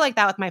that. I feel like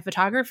that with my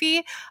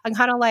photography. I'm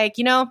kind of like,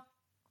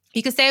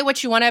 you can say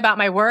what you want about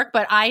my work,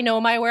 but I know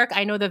my work.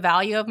 I know the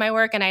value of my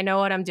work and I know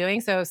what I'm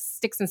doing. So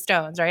sticks and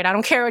stones, right? I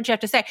don't care what you have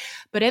to say.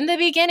 But in the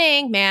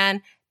beginning,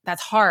 man,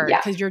 that's hard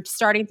Yeah. because you're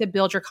starting to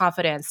build your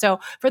confidence.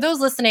 So for those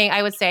listening,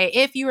 I would say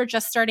if you are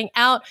just starting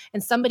out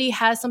and somebody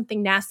has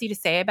something nasty to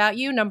say about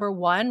you, number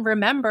one,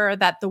 remember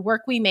that the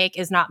work we make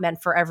is not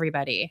meant for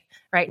everybody,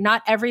 right?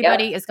 Not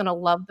everybody is going to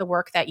love the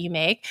work that you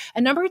make.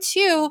 And number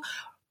two,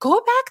 go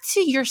back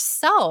to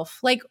yourself.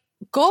 Like,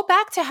 go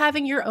back to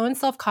having your own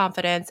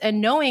self-confidence and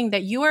knowing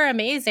that you are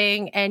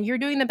amazing and you're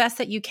doing the best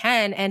that you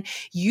can and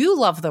you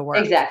love the work.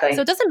 Exactly.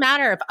 So it doesn't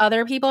matter if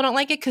other people don't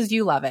like it because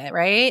you love it,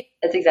 right?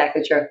 That's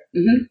exactly true.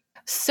 Mm-hmm.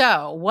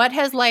 So what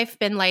has life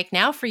been like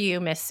now for you,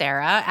 Miss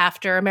Sara,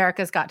 after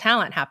America's Got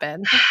Talent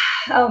happened?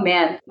 Oh,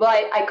 man. Well,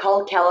 I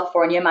called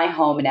California my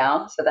home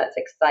now, so that's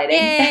exciting.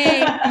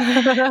 Yay!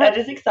 That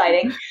is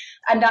exciting.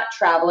 I'm not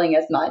traveling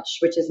as much,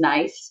 which is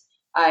nice.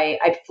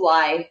 I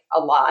fly a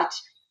lot,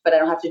 but I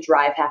don't have to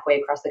drive halfway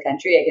across the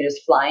country. I can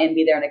just fly and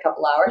be there in a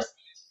couple hours.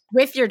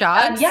 With your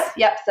dogs?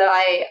 Yep. So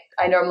I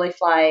normally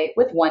fly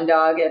with one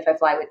dog. If I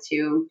fly with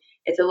two,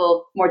 it's a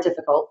little more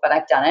difficult, but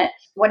I've done it.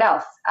 What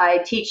else? I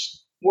teach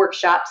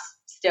workshops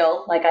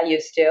still like I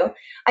used to.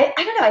 I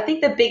don't know. I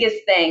think the biggest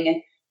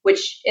thing,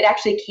 which it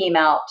actually came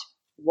out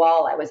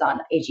while I was on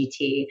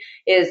AGT,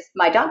 is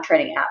my dog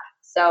training app.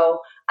 So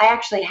I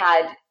actually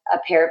had a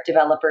pair of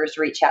developers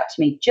reach out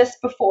to me just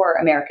before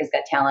America's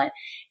Got Talent,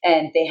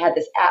 and they had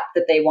this app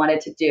that they wanted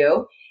to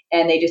do,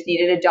 and they just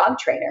needed a dog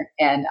trainer.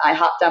 And I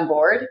hopped on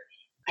board.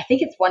 I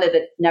think it's one of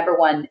the number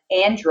one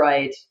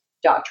Android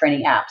dog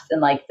training apps and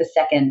like the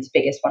second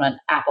biggest one on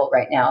Apple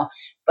right now.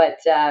 But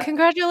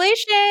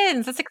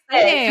congratulations. That's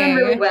exciting. It's doing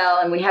really well.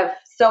 And we have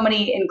so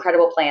many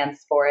incredible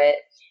plans for it.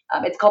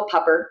 It's called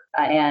Pupper,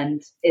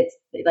 and it's,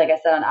 like I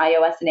said, on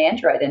iOS and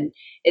Android, and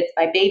it's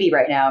my baby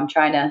right now. I'm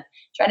trying to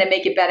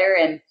make it better.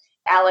 And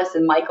Alice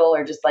and Michael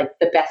are just like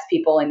the best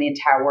people in the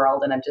entire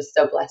world, and I'm just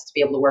so blessed to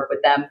be able to work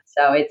with them.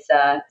 So it's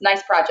a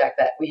nice project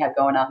that we have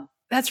going on.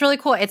 That's really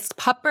cool. It's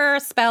Pupper,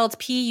 spelled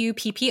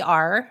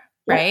Puppr,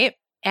 right? Yep.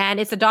 And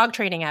it's a dog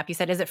training app. You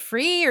said, is it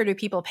free or do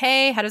people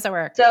pay? How does that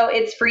work? So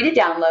it's free to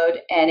download,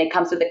 and it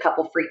comes with a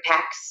couple free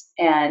packs,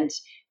 and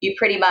you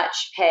pretty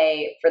much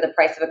pay for the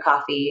price of a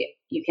coffee.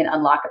 You can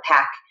unlock a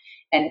pack,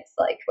 and it's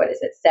like,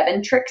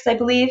 7 tricks, I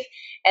believe.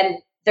 And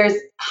there's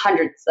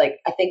hundreds, like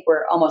I think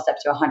we're almost up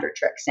to 100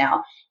 tricks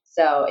now.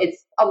 So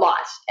it's a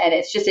lot, and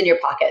it's just in your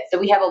pocket. So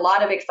we have a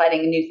lot of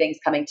exciting new things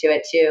coming to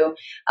it too.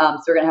 So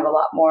we're going to have a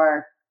lot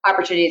more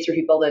opportunities for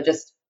people to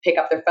just pick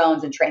up their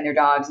phones and train their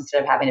dogs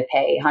instead of having to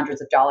pay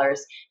hundreds of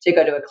dollars to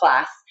go to a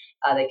class.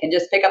 They can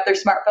just pick up their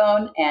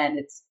smartphone, and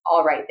it's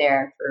all right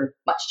there for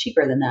much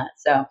cheaper than that.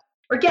 So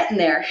we're getting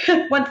there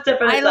one step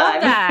at a time. I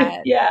love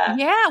that. Yeah.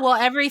 Yeah. Well,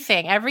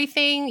 everything,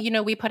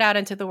 we put out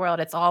into the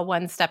world, it's all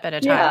one step at a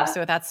time. Yeah.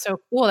 So that's so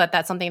cool that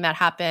that's something that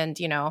happened,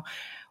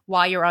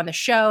 while you're on the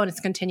show and it's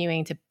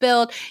continuing to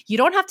build. You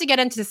don't have to get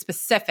into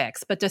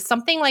specifics, but does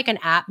something like an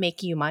app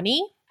make you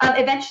money?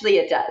 Eventually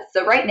it does.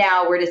 So right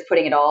now we're just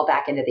putting it all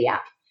back into the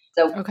app.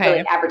 So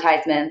really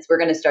advertisements, we're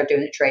going to start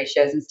doing the trade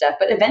shows and stuff,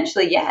 but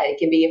eventually, it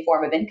can be a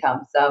form of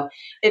income. So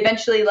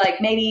eventually, like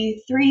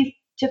maybe 3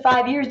 to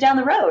 5 years down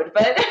the road,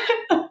 but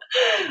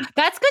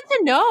that's good to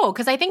know.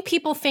 Cause I think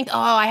people think,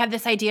 I have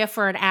this idea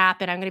for an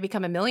app and I'm going to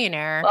become a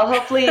millionaire. Well,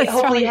 hopefully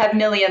you have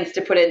millions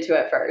to put into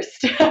it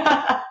first.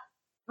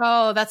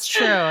 Oh, that's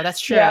true. That's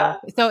true. Yeah.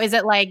 So is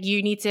it like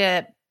you need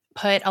to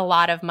put a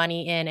lot of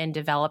money in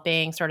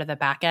developing sort of the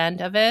back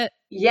end of it?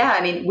 Yeah.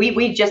 I mean,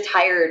 we just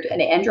hired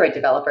an Android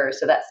developer,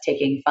 so that's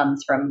taking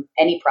funds from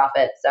any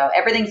profit. So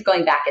everything's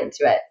going back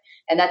into it.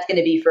 And that's going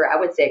to be for, I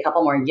would say, a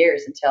couple more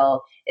years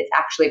until it's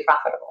actually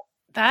profitable.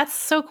 That's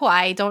so cool.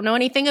 I don't know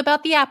anything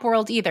about the app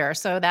world either.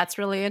 So that's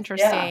really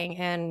interesting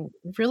and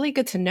really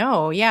good to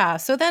know. Yeah.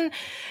 So then,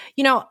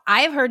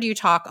 I've heard you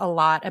talk a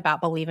lot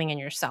about believing in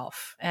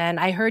yourself. And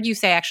I heard you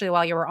say actually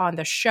while you were on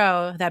the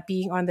show that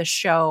being on the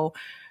show,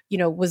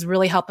 was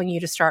really helping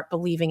you to start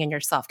believing in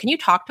yourself. Can you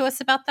talk to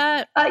us about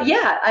that?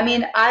 Yeah. I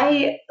mean,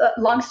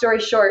 long story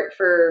short,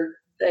 for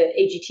the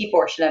AGT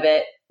portion of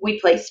it,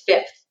 we placed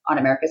 5th on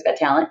America's Got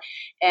Talent.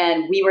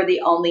 And we were the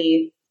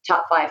only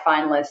top 5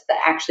 finalists that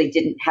actually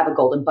didn't have a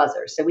golden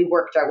buzzer. So we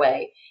worked our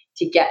way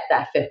to get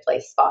that 5th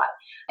place spot.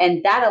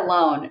 And that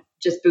alone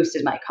just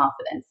boosted my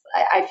confidence.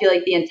 I feel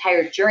like the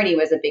entire journey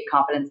was a big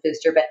confidence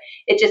booster, but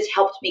it just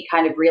helped me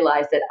kind of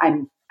realize that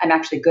I'm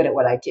actually good at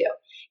what I do.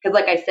 Because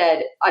like I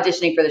said,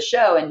 auditioning for the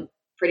show and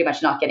pretty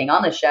much not getting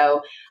on the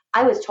show,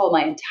 I was told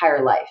my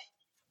entire life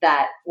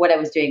that what I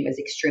was doing was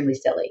extremely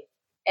silly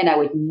and I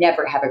would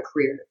never have a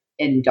career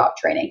in dog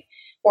training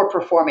or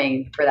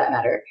performing for that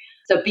matter.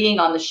 So being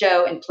on the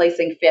show and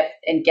placing 5th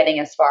and getting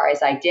as far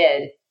as I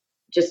did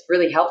just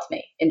really helped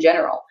me in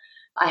general.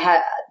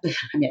 I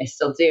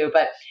still do,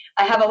 but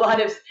I have a lot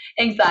of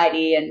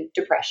anxiety and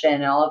depression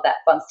and all of that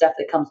fun stuff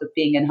that comes with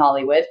being in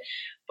Hollywood.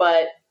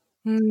 But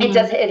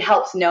it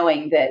helps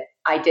knowing that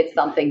I did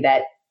something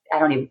that I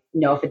don't even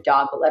know if a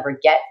dog will ever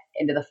get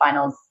into the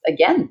finals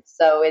again.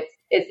 So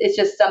it's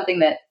just something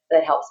that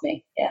helps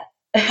me. Yeah.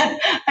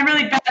 I'm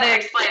really bad at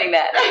explaining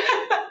that.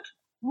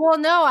 Well,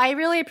 no, I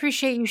really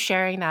appreciate you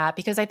sharing that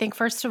because I think,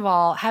 first of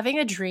all, having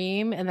a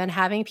dream and then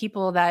having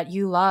people that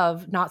you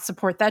love not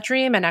support that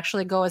dream and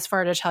actually go as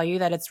far to tell you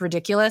that it's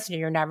ridiculous and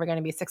you're never going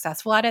to be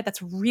successful at it,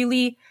 that's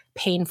really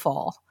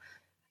painful.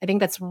 I think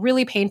that's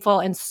really painful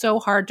and so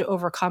hard to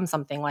overcome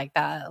something like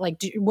that.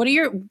 Like, what do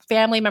your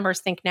family members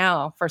think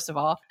now, first of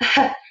all?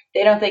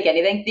 They don't think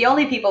anything. The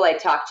only people I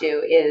talk to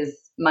is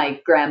my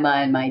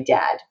grandma and my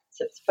dad.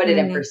 So to put it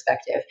in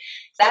perspective,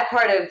 that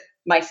part of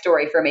my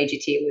story from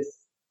AGT was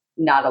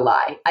not a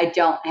lie. I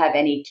don't have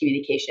any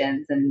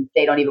communications and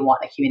they don't even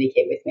want to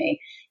communicate with me.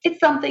 It's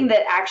something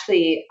that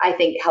actually I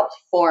think helped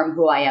form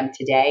who I am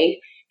today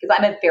because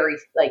I'm a very,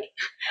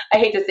 I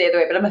hate to say it the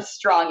way, but I'm a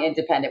strong,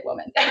 independent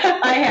woman.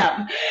 I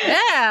am.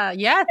 Yeah,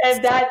 yes.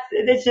 And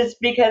it's just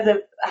because of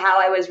how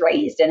I was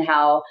raised and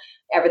how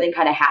everything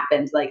kind of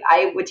happened. Like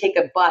I would take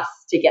a bus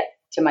to get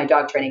to my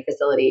dog training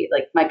facility.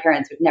 Like my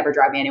parents would never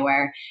drive me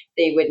anywhere.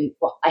 They wouldn't,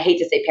 well, I hate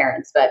to say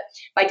parents, but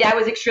my dad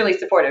was extremely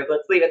supportive.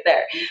 Let's leave it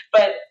there.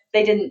 But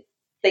they didn't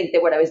think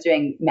that what I was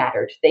doing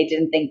mattered. They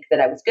didn't think that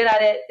I was good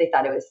at it. They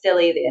thought it was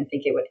silly. They didn't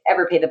think it would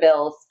ever pay the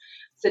bills.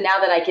 So now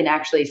that I can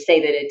actually say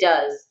that it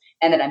does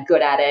and that I'm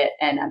good at it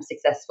and I'm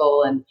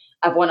successful and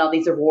I've won all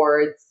these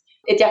awards,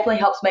 it definitely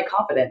helps my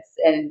confidence.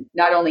 And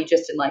not only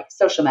just in like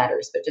social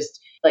matters, but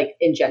just like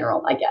in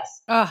general, I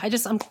guess. Oh,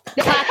 I'm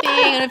clapping.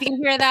 I don't know if you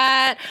can hear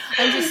that.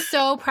 I'm just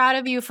so proud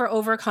of you for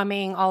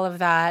overcoming all of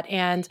that.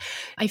 And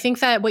I think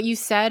that what you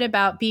said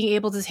about being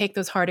able to take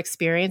those hard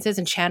experiences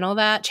and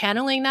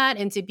channeling that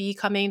into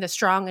becoming the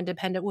strong,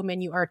 independent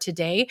woman you are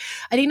today,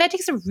 I think that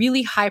takes a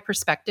really high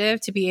perspective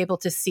to be able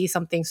to see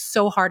something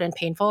so hard and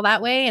painful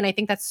that way. And I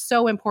think that's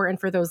so important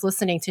for those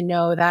listening to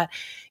know that,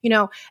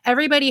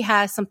 everybody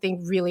has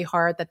something really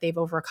hard that they've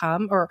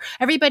overcome, or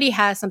everybody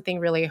has something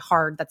really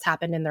hard that's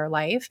happened in their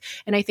life.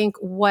 And I think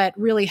what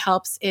really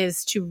helps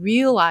is to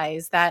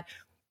realize that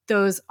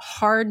those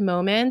hard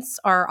moments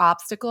are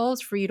obstacles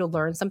for you to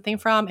learn something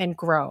from and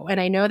grow. And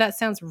I know that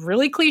sounds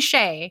really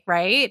cliche,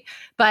 right?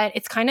 But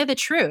it's kind of the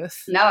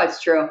truth. No,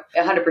 it's true.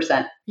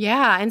 100%.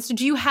 Yeah. And so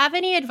do you have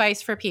any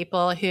advice for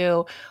people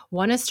who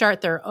want to start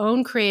their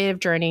own creative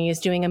journeys,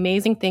 doing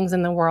amazing things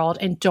in the world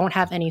and don't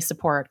have any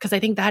support? Because I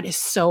think that is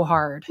so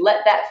hard.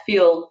 Let that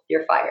fuel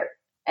your fire.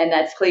 And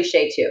that's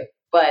cliche too.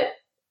 But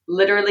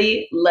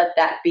literally let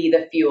that be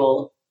the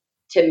fuel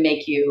to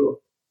make you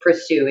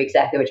pursue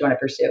exactly what you want to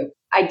pursue.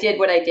 I did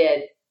what I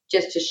did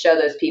just to show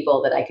those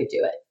people that I could do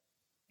it.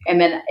 And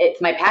then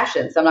it's my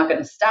passion, so I'm not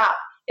going to stop.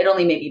 It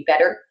only made me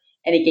better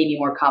and it gave me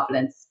more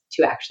confidence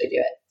to actually do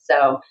it.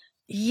 So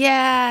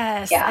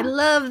yes, yeah. I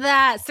love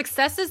that.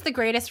 Success is the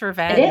greatest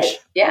revenge. It is,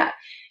 yeah.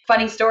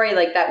 Funny story,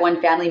 like that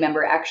one family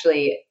member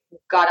actually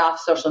got off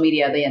social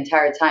media the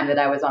entire time that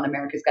I was on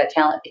America's Got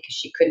Talent because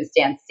she couldn't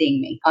stand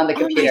seeing me on the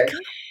computer.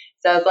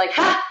 So I was like,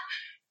 ha,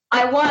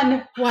 I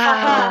won.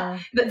 Wow.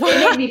 It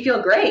made me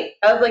feel great.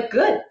 I was like,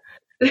 good.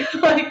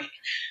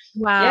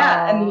 Wow.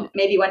 Yeah. And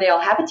maybe one day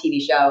I'll have a TV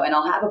show and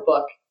I'll have a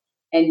book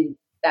and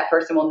that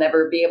person will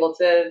never be able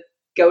to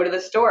go to the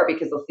store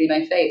because they'll see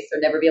my face, or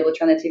never be able to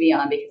turn the TV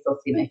on because they'll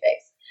see my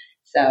face.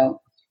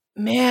 So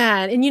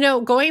man.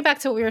 And, going back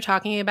to what we were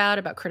talking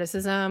about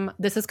criticism,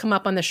 this has come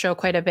up on the show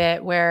quite a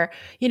bit where,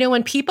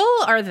 when people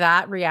are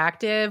that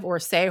reactive or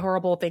say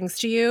horrible things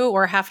to you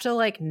or have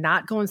to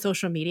not go on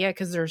social media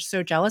because they're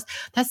so jealous,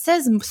 that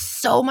says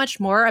so much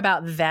more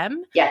about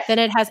them than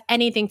it has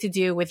anything to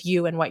do with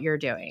you and what you're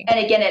doing. And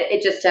again,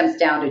 it just stems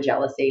down to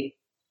jealousy.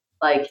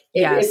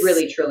 It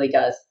really, truly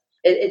does.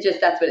 It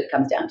just, that's what it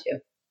comes down to.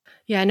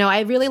 Yeah, no, I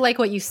really like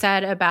what you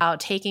said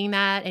about taking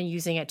that and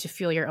using it to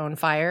fuel your own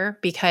fire,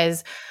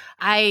 because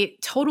I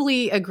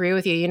totally agree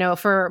with you.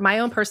 For my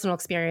own personal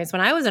experience,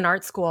 when I was in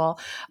art school,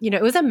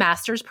 it was a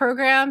master's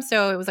program.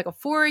 So it was like a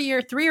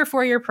 3 or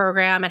 4 year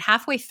program. And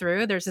halfway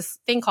through, there's this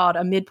thing called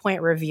a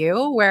midpoint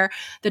review where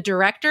the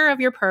director of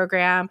your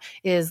program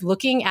is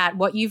looking at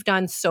what you've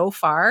done so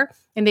far.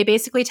 And they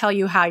basically tell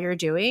you how you're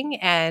doing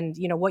and,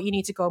 what you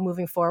need to go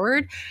moving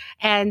forward.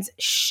 And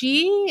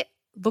she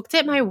looked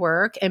at my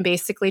work and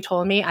basically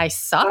told me I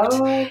sucked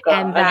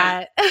and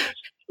that,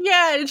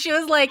 yeah. And she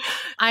was like,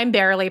 I'm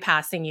barely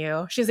passing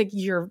you. She's like,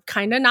 you're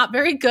kind of not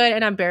very good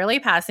and I'm barely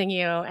passing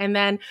you. And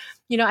then,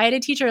 I had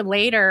a teacher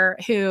later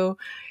who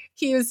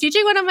he was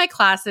teaching one of my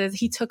classes.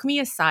 He took me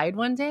aside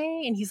one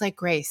day and he's like,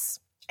 Grace,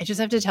 I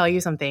just have to tell you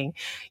something.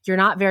 You're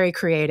not very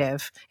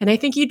creative. And I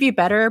think you'd be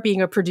better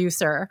being a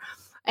producer.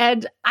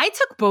 And I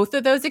took both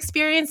of those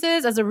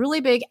experiences as a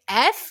really big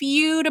F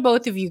you to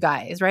both of you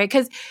guys, right?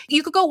 Because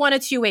you could go one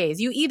of two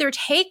ways. You either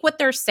take what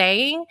they're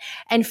saying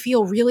and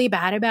feel really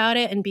bad about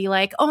it and be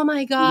like, oh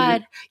my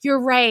God,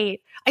 you're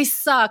right. I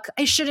suck.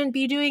 I shouldn't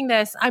be doing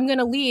this. I'm going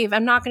to leave.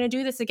 I'm not going to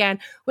do this again,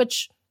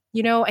 which,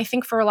 I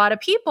think for a lot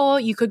of people,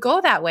 you could go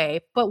that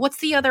way. But what's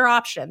the other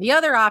option? The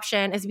other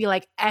option is to be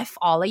like, F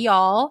all of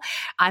y'all.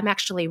 I'm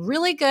actually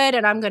really good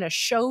and I'm going to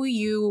show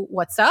you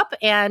what's up.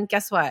 And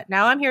guess what?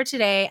 Now I'm here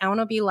today. I want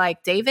to be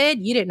like,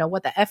 David, you didn't know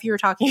what the F you were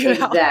talking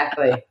about.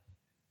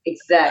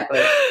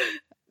 Exactly.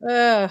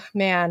 Oh,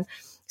 man.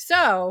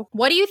 So,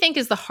 what do you think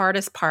is the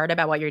hardest part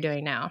about what you're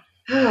doing now?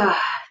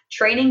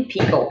 Training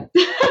people.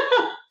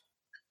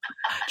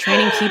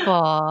 Training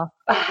people.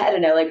 I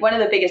don't know. Like one of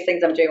the biggest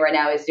things I'm doing right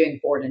now is doing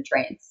board and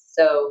trains.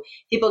 So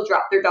people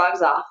drop their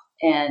dogs off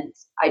and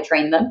I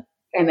train them.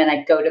 And then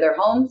I go to their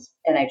homes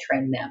and I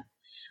train them.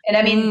 And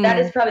I mean, that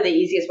is probably the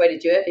easiest way to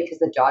do it because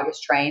the dog is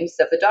trained.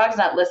 So if the dog's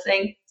not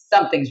listening,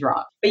 something's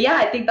wrong. But yeah,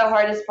 I think the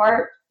hardest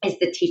part is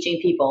the teaching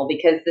people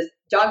because this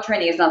dog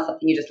training is not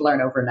something you just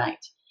learn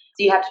overnight.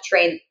 So you have to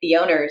train the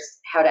owners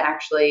how to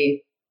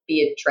actually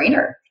be a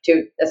trainer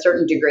to a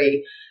certain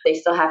degree. They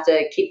still have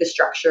to keep the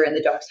structure in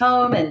the dog's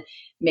home and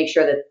make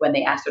sure that when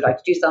they ask their dog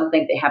to do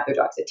something, they have their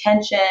dog's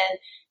attention.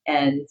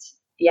 And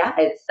yeah,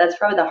 that's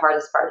probably the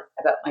hardest part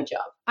about my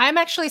job. I'm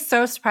actually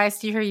so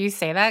surprised to hear you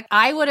say that.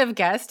 I would have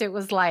guessed it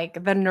was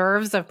like the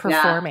nerves of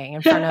performing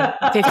in front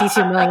of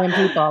 52 million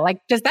people. Like,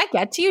 does that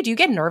get to you? Do you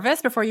get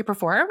nervous before you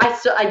perform?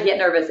 I get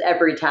nervous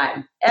every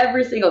time,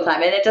 every single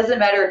time. And it doesn't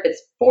matter if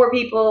it's 4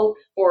 people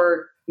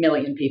or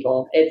million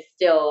people. It's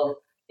still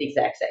the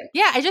exact same.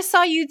 Yeah, I just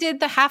saw you did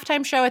the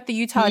halftime show at the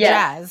Utah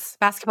Jazz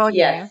basketball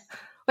game.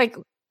 Like,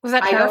 was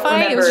that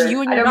terrifying? It was just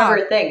you and your dog. I don't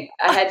remember a thing.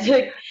 I had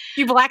to.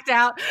 You blacked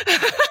out.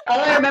 All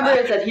I remember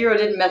is that Hero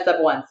didn't mess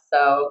up once.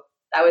 So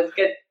that was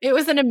good. It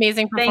was an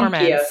amazing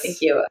performance. Thank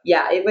you.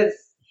 Yeah, it was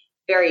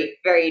very,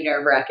 very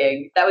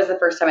nerve-wracking. That was the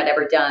first time I'd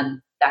ever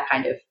done that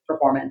kind of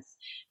performance.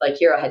 Like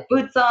Hero had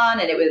boots on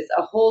and it was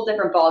a whole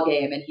different ball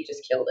game and he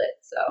just killed it.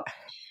 So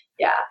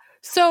yeah.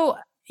 So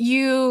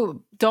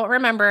you don't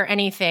remember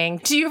anything.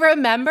 Do you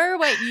remember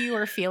what you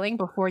were feeling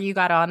before you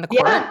got on the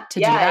court to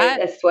do that?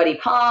 Yeah, sweaty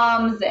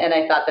palms, and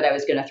I thought that I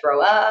was going to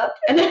throw up.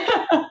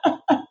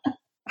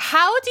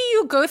 How do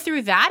you go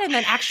through that and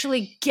then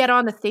actually get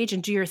on the stage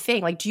and do your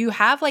thing? Like, do you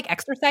have like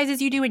exercises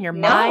you do in your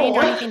mind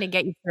or anything to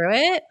get you through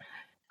it?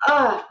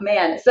 Oh,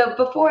 man. So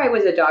before I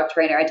was a dog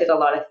trainer, I did a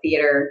lot of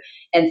theater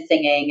and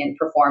singing and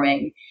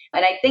performing.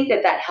 And I think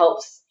that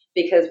helps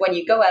because when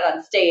you go out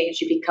on stage,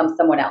 you become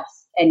someone else.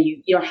 And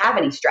you don't have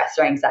any stress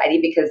or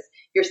anxiety because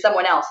you're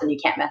someone else and you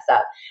can't mess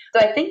up.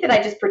 So I think that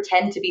I just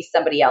pretend to be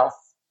somebody else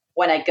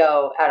when I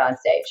go out on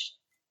stage.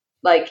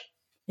 Like,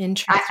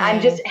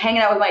 I'm just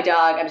hanging out with my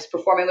dog. I'm just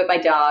performing with my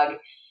dog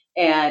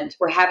and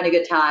we're having a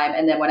good time.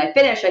 And then when I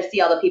finish, I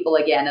see all the people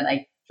again and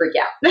I freak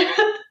out.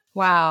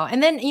 Wow.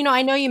 And then,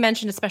 I know you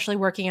mentioned, especially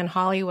working in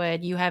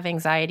Hollywood, you have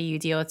anxiety, you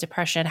deal with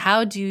depression.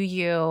 How do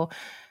you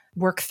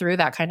work through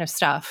that kind of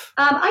stuff?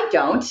 I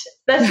don't.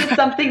 That's just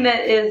something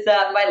that is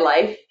my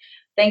life.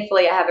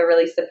 Thankfully, I have a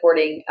really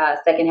supporting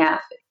second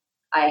half.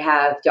 I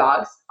have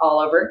dogs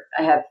all over.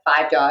 I have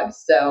 5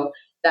 dogs, so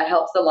that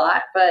helps a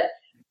lot. But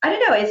I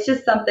don't know. It's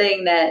just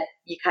something that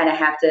you kind of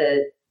have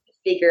to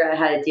figure out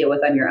how to deal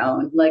with on your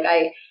own. Like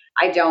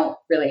I don't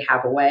really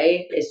have a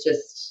way. It's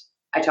just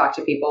I talk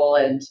to people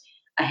and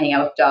I hang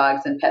out with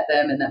dogs and pet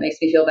them, and that makes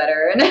me feel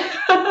better. And that's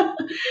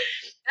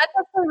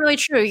actually really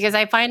true because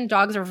I find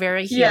dogs are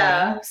very healing.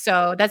 Yeah.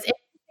 So that's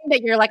interesting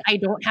that you're like, I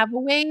don't have a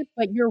way,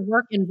 but your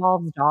work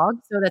involves dogs.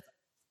 So that's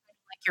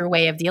like your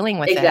way of dealing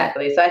with it.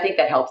 Exactly. So I think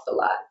that helps a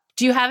lot.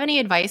 Do you have any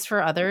advice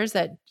for others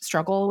that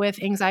struggle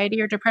with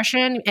anxiety or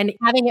depression and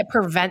having it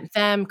prevent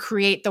them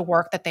create the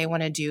work that they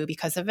want to do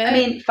because of it? I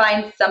mean,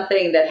 find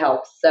something that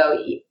helps. So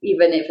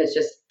even if it's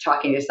just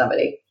talking to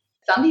somebody,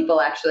 some people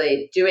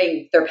actually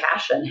doing their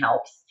passion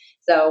helps.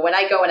 So when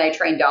I go and I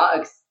train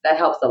dogs, that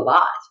helps a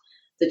lot.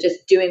 So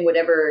just doing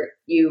whatever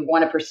you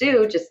want to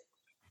pursue, just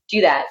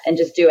do that and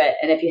just do it.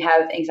 And if you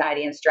have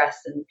anxiety and stress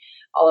and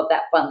all of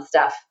that fun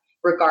stuff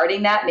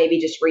regarding that, maybe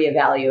just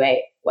reevaluate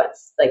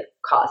what's like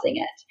causing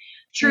it.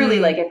 Truly,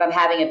 like if I'm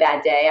having a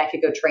bad day, I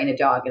could go train a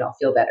dog and I'll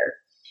feel better.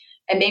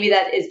 And maybe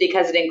that is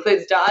because it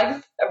includes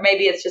dogs, or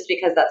maybe it's just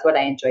because that's what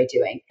I enjoy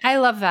doing. I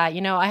love that.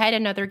 I had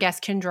another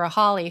guest, Kendra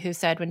Hawley, who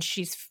said when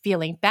she's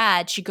feeling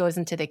bad, she goes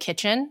into the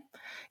kitchen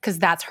because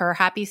that's her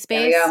happy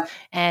space.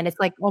 And it's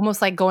like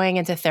almost like going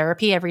into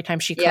therapy every time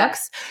she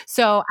cooks.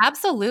 So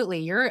absolutely,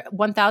 you're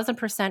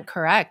 1000%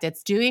 correct.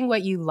 It's doing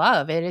what you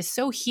love. It is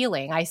so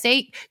healing. I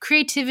say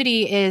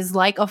creativity is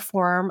like a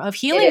form of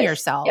healing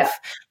yourself. Yeah.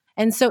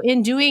 And so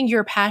in doing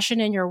your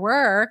passion in your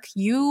work,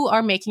 you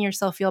are making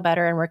yourself feel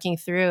better and working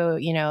through,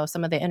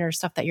 some of the inner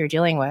stuff that you're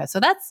dealing with. So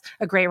that's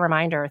a great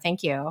reminder.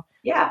 Thank you.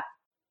 Yeah.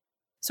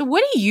 So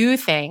what do you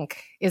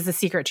think is the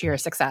secret to your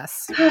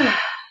success?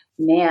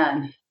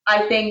 Man,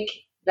 I think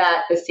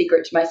that the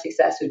secret to my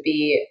success would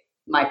be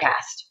my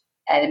past.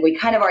 And we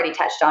kind of already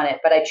touched on it,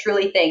 but I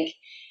truly think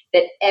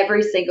that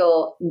every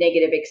single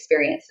negative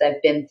experience that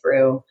I've been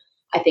through,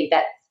 I think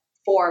that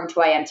formed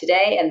who I am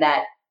today. And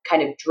that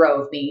kind of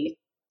drove me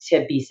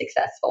to be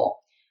successful.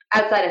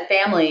 Outside of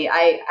family,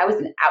 I was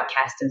an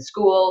outcast in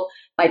school.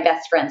 My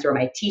best friends were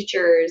my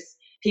teachers.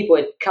 People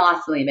would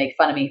constantly make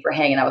fun of me for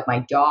hanging out with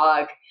my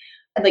dog.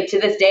 And like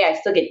to this day, I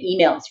still get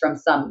emails from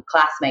some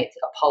classmates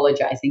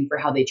apologizing for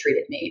how they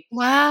treated me.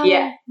 Wow.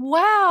 Yeah.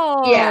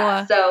 Wow.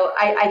 Yeah. So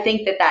I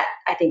think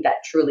that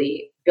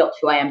truly built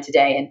who I am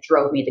today and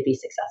drove me to be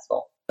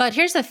successful. But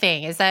here's the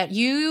thing is that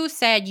you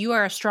said you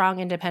are a strong,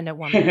 independent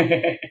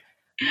woman.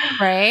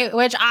 Right.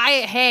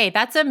 Hey,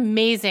 that's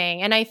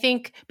amazing. And I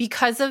think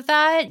because of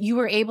that, you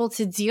were able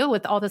to deal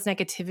with all this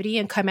negativity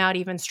and come out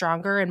even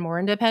stronger and more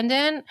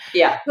independent.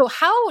 Yeah. So,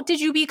 how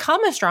did you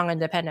become a strong,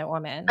 independent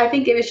woman? I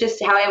think it was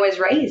just how I was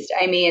raised.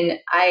 I mean,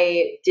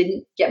 I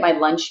didn't get my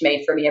lunch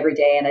made for me every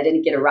day and I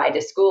didn't get a ride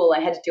to school.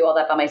 I had to do all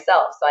that by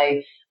myself. So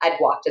I'd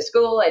walk to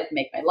school, I'd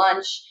make my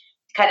lunch,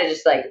 kind of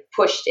just like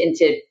pushed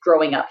into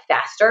growing up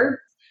faster.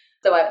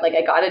 So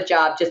I got a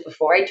job just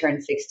before I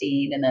turned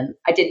 16 and then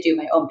I did do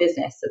my own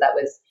business. So that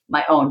was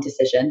my own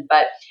decision.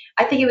 But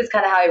I think it was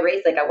kind of how I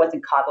raised, like I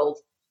wasn't coddled.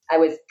 I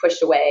was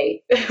pushed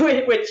away,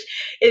 which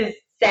is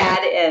sad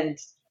and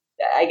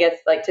I guess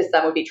like to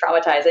some would be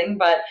traumatizing,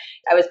 but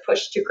I was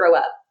pushed to grow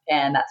up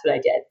and that's what I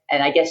did.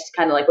 And I guess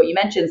kind of like what you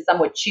mentioned,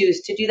 some would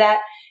choose to do that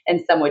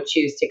and some would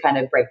choose to kind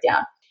of break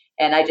down.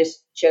 And I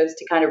just chose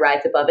to kind of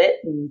rise above it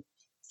and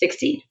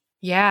succeed.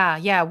 Yeah.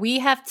 Yeah. We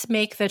have to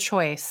make the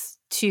choice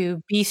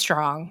to be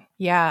strong.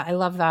 Yeah. I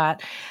love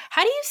that.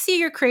 How do you see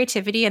your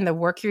creativity and the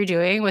work you're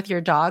doing with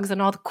your dogs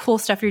and all the cool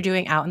stuff you're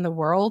doing out in the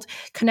world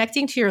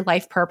connecting to your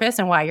life purpose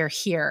and why you're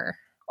here?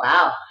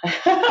 Wow.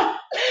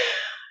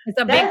 It's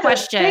a big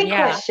question. Big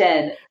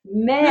question.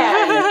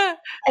 Man,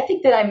 I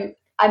think that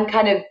I'm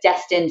kind of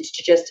destined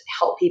to just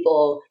help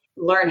people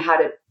learn how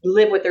to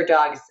live with their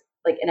dogs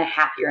like in a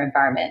happier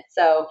environment.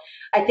 So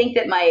I think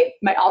that my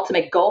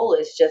ultimate goal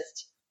is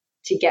just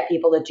to get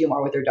people to do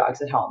more with their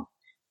dogs at home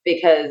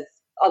because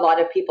a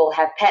lot of people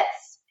have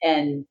pets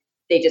and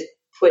they just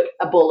put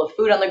a bowl of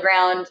food on the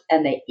ground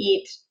and they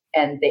eat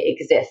and they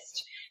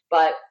exist.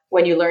 But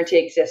when you learn to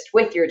exist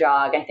with your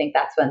dog, I think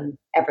that's when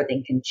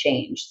everything can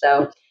change.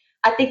 So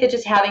I think that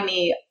just having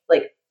me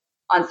like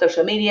on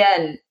social media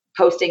and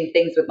posting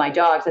things with my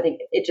dogs, I think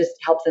it just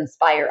helps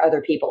inspire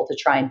other people to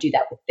try and do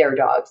that with their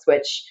dogs,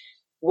 which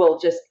will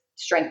just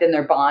strengthen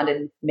their bond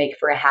and make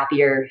for a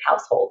happier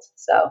household.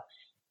 So.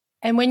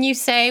 And when you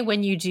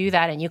do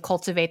that and you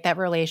cultivate that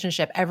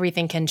relationship,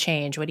 everything can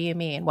change. What do you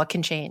mean? What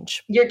can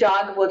change? Your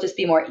dog will just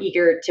be more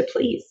eager to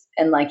please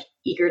and like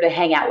eager to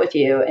hang out with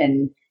you.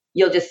 And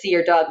you'll just see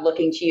your dog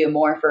looking to you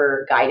more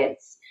for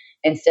guidance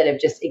instead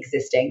of just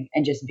existing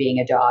and just being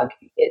a dog.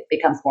 It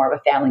becomes more of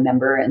a family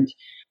member. And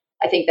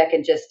I think that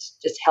can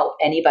just help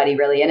anybody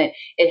really. And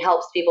it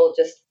helps people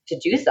just to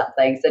do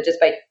something. So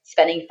just by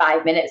spending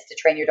 5 minutes to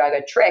train your dog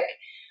a trick,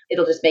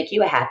 it'll just make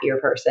you a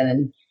happier person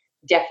and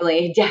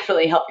definitely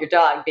help your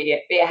dog be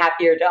a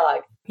happier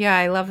dog. Yeah,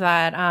 I love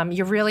that.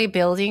 You're really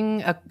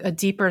building a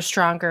deeper,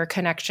 stronger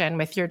connection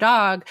with your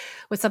dog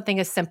with something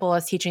as simple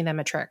as teaching them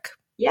a trick.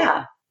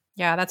 Yeah.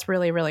 Yeah, that's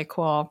really, really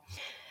cool.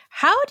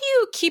 How do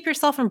you keep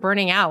yourself from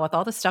burning out with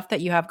all the stuff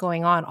that you have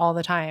going on all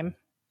the time?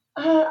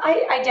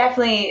 I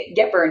definitely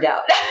get burned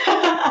out.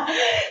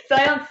 So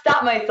I don't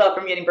stop myself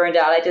from getting burned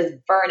out. I just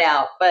burn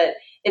out. But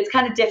it's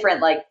kind of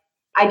different. Like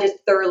I just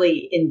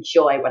thoroughly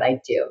enjoy what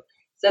I do.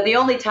 So the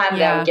only time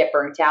that I would get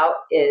burnt out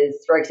is,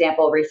 for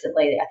example,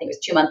 recently, I think it was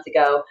 2 months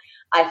ago,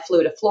 I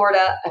flew to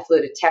Florida, I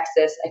flew to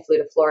Texas, I flew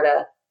to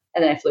Florida,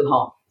 and then I flew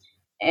home.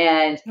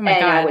 And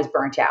I was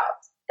burnt out.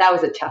 That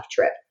was a tough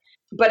trip.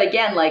 But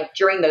again, like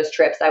during those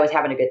trips, I was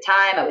having a good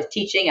time. I was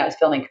teaching, I was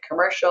filming a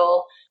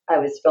commercial, I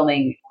was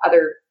filming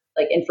other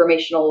like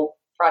informational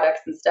products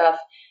and stuff.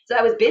 So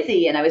I was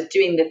busy and I was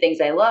doing the things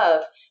I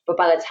love. But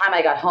by the time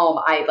I got home,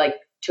 I like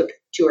took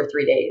 2 or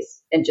 3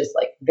 days and just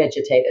like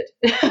vegetated.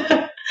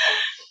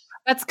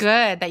 That's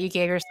good that you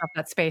gave yourself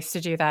that space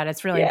to do that.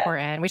 It's really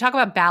important. We talk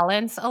about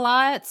balance a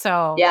lot.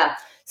 So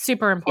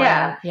super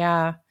important.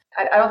 Yeah.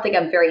 I don't think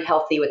I'm very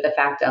healthy with the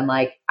fact I'm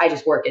like, I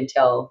just work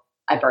until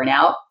I burn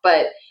out,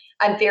 but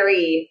I'm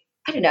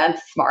I'm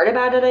smart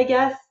about it, I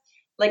guess.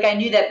 Like I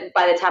knew that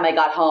by the time I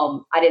got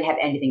home, I didn't have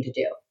anything to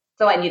do.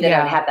 So I knew that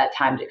I would have that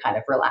time to kind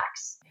of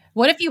relax.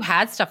 What if you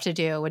had stuff to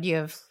do? Would you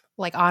have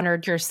like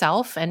honored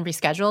yourself and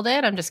rescheduled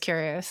it? I'm just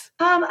curious.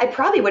 I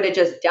probably would have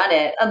just done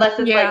it unless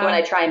it's like when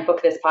I try and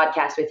book this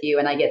podcast with you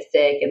and I get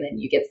sick and then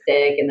you get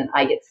sick and then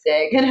I get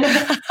sick.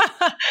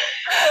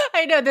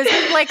 I know this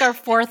is like our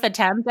 4th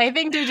attempt, I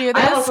think, to do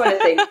this. I almost want to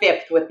say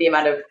 5th with the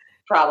amount of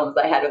problems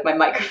I had with my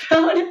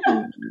microphone.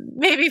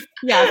 Maybe,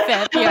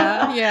 5th.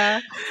 Yeah.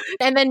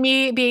 And then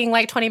me being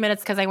like 20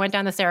 minutes because I went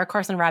down the Sara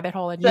Carson rabbit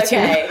hole on YouTube.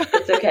 Okay.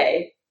 It's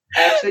okay.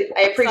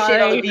 I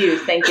appreciate all the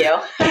views. Thank you.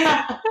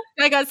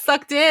 I got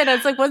sucked in.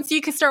 It's like once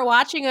you can start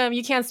watching them,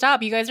 you can't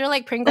stop. You guys are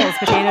like Pringles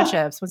potato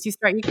chips. Once you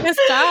start, you can't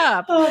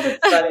stop. Oh,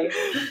 that's funny.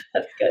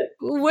 That's good.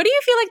 What do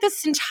you feel like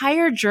this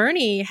entire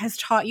journey has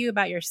taught you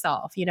about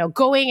yourself? You know,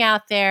 going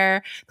out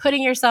there,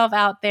 putting yourself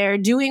out there,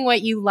 doing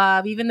what you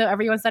love, even though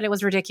everyone said it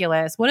was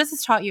ridiculous. What has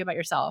this taught you about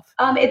yourself?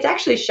 It's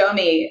actually shown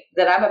me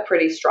that I'm a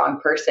pretty strong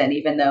person,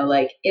 even though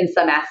like in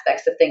some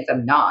aspects of things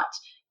I'm not.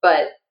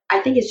 But I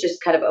think it's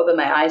just kind of opened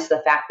my eyes to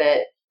the fact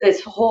that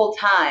this whole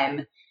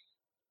time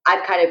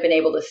I've kind of been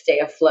able to stay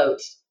afloat.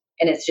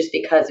 And it's just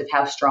because of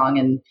how strong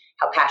and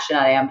how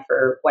passionate I am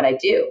for what I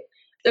do.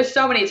 There's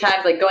so many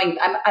times like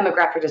I'm a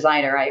graphic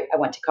designer. I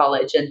went to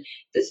college and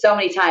there's so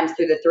many times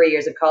through the 3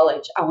 years of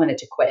college, I wanted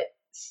to quit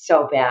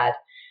so bad.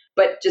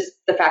 But just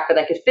the fact that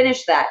I could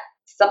finish that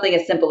something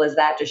as simple as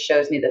that just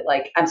shows me that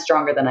like I'm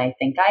stronger than I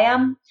think I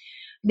am.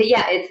 But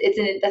yeah,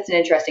 that's an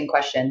interesting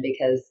question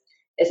because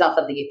it's not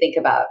something you think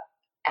about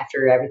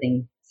after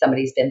everything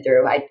somebody's been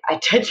through. I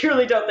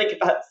truly don't think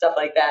about stuff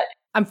like that.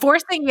 I'm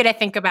forcing you to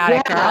think about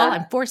it, girl.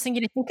 I'm forcing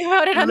you to think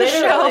about it on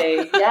Literally,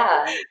 the show.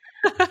 Yeah.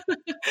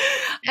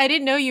 I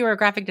didn't know you were a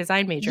graphic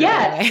design major.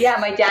 Yes, yeah.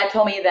 My dad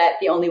told me that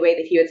the only way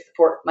that he would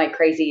support my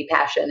crazy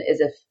passion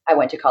is if I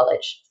went to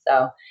college.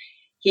 So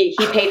he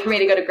paid for me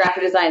to go to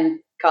graphic design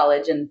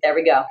college, and there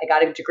we go. I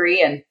got a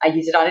degree, and I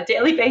use it on a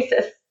daily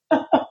basis.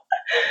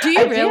 Do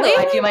you really?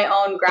 I do my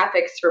own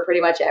graphics for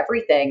pretty much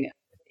everything.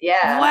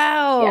 Yeah.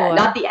 Wow. Yeah,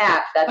 not the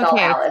app. That's all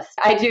Alice.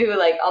 I do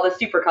like all the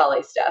super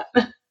colly stuff.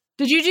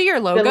 Did you do your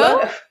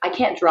logo? I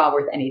can't draw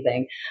worth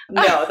anything.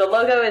 No, the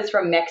logo is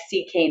from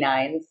Mexi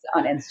Canines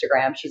on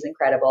Instagram. She's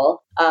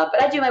incredible.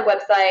 But I do my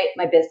website,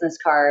 my business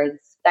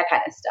cards, that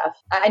kind of stuff.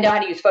 I know how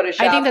to use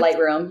Photoshop,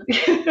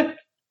 Lightroom.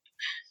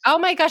 Oh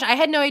my gosh, I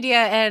had no idea.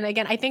 And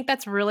again, I think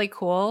that's really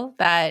cool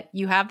that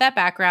you have that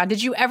background.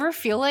 Did you ever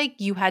feel like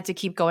you had to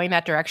keep going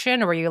that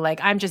direction? Or were you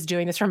like, I'm just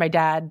doing this for my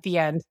dad, the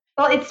end?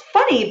 Well, it's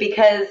funny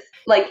because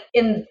like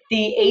in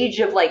the age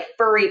of like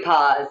furry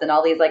paws and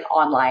all these like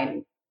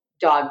online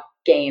dog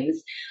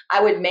games,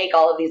 I would make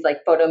all of these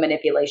like photo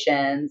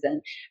manipulations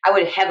and I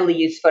would heavily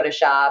use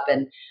Photoshop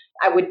and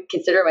I would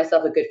consider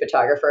myself a good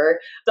photographer.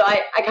 So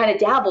I kind of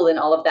dabbled in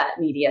all of that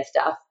media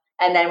stuff.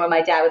 And then when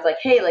my dad was like,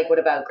 hey, like, what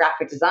about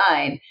graphic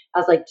design? I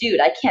was like,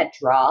 dude, I can't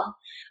draw.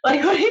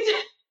 Like, what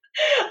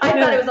I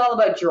thought it was all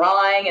about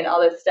drawing and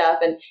all this stuff.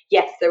 And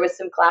yes, there was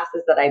some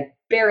classes that I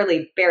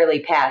barely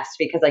passed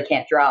because I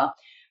can't draw.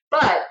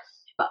 But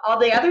all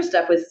the other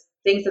stuff was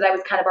things that I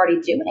was kind of already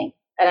doing.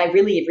 And I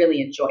really,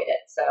 really enjoyed it.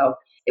 So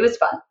it was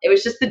fun. It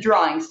was just the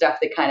drawing stuff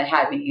that kind of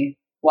had me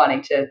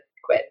wanting to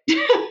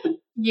quit.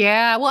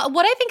 Yeah. Well,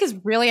 what I think is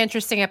really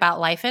interesting about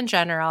life in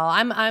general,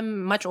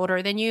 I'm much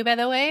older than you, by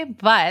the way,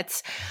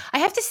 but I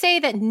have to say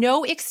that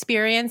no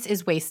experience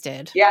is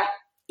wasted. Yeah.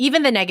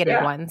 Even the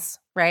negative ones,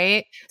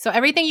 right? So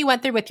everything you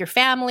went through with your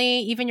family,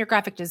 even your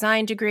graphic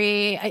design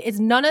degree,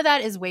 none of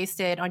that is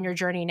wasted on your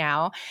journey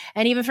now.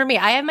 And even for me,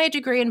 I have my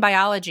degree in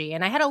biology,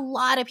 and I had a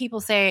lot of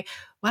people say,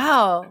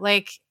 wow,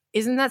 like,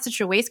 isn't that such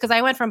a waste? Because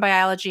I went from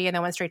biology and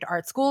then went straight to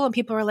art school, and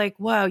people were like,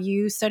 wow,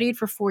 you studied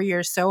for 4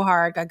 years so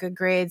hard, got good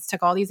grades,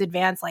 took all these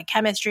advanced like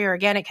chemistry or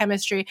organic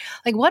chemistry.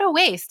 Like, what a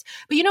waste.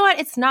 But you know what?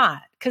 It's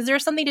not, because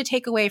there's something to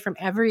take away from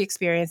every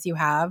experience you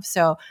have.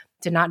 So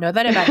did not know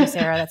that about you,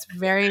 Sarah. That's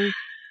very,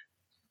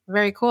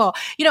 very cool.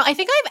 You know, I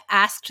think I've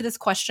asked this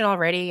question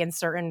already in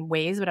certain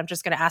ways, but I'm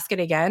just going to ask it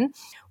again.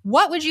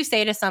 What would you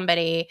say to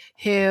somebody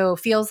who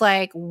feels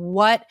like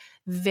what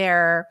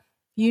their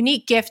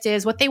unique gift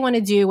is, what they want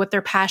to do, what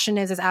their passion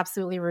is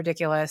absolutely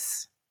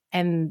ridiculous,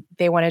 and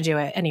they want to do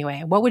it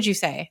anyway? What would you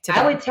say to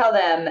them? I would tell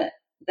them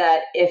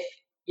that if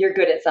you're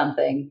good at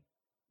something,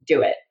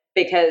 do it.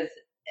 Because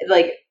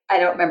like, I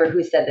don't remember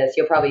who said this,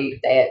 you'll probably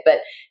say it, but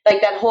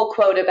like that whole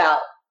quote about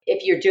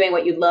if you're doing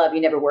what you love,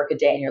 you never work a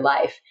day in your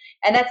life.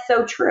 And that's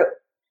so true.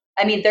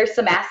 I mean, there's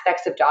some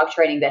aspects of dog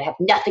training that have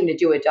nothing to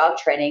do with dog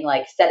training,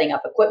 like setting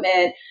up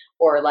equipment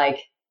or like,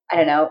 I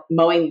don't know,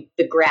 mowing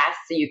the grass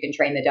so you can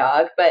train the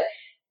dog. But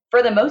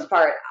for the most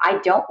part, I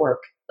don't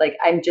work. Like,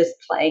 I'm just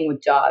playing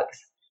with dogs.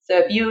 So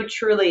if you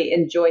truly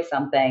enjoy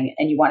something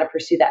and you want to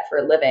pursue that for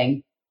a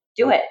living,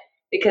 do it.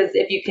 Because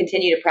if you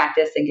continue to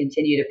practice and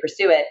continue to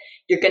pursue it,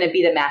 you're going to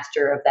be the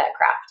master of that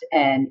craft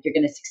and you're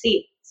going to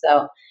succeed.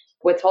 So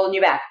what's holding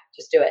you back?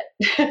 Just do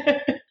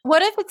it.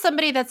 What if it's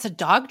somebody that's a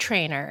dog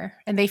trainer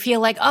and they feel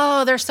like,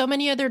 oh, there's so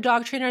many other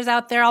dog trainers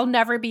out there, I'll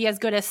never be as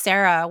good as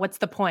Sarah. What's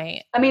the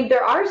point? I mean,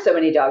 there are so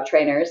many dog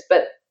trainers,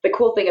 but the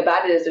cool thing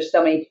about it is there's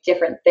so many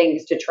different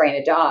things to train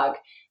a dog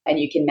and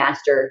you can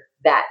master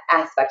that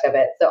aspect of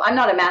it. So I'm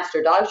not a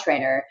master dog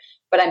trainer,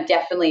 but I'm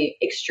definitely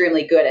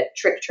extremely good at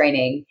trick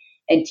training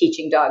and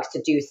teaching dogs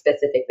to do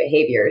specific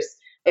behaviors.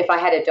 If I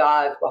had a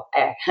dog, well,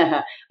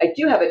 I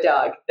do have a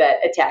dog that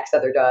attacks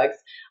other dogs.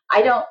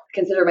 I don't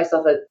consider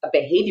myself a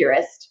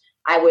behaviorist.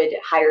 I would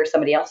hire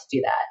somebody else to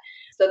do that.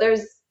 So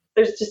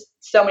there's just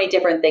so many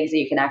different things that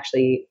you can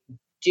actually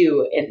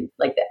do in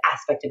like the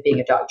aspect of being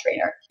a dog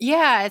trainer.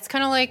 Yeah, it's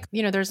kind of like,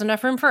 you know, there's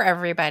enough room for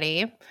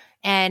everybody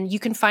and you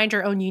can find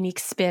your own unique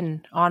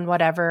spin on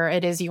whatever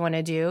it is you want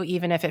to do,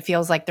 even if it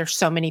feels like there's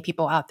so many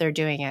people out there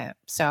doing it.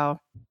 So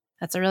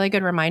that's a really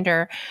good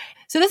reminder.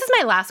 So this is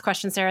my last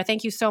question, Sarah.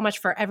 Thank you so much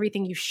for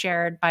everything you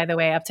shared, by the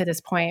way, up to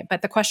this point.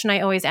 But the question I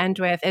always end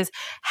with is,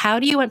 how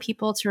do you want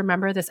people to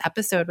remember this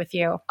episode with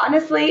you?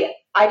 Honestly,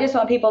 I just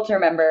want people to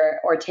remember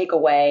or take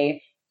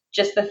away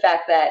just the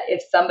fact that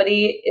if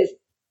somebody is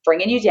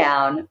bringing you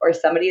down or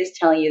somebody is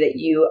telling you that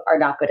you are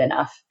not good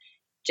enough,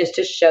 just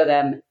to show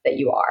them that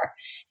you are.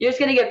 You're just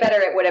going to get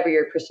better at whatever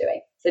you're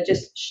pursuing. So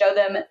just show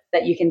them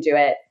that you can do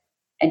it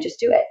and just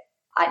do it.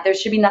 There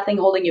should be nothing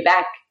holding you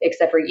back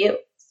except for you.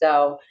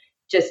 So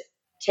just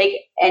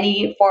take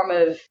any form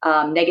of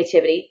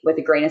negativity with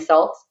a grain of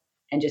salt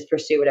and just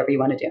pursue whatever you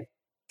want to do.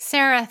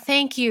 Sara,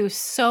 thank you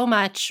so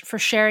much for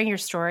sharing your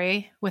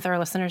story with our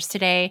listeners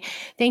today.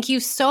 Thank you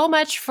so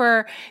much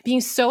for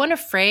being so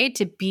unafraid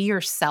to be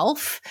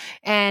yourself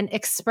and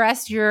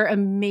express your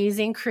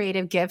amazing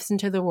creative gifts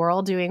into the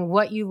world, doing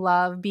what you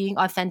love, being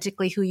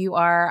authentically who you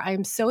are.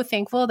 I'm so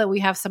thankful that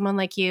we have someone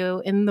like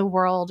you in the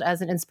world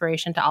as an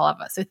inspiration to all of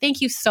us. So thank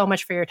you so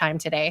much for your time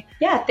today.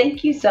 Yeah,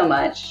 thank you so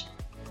much.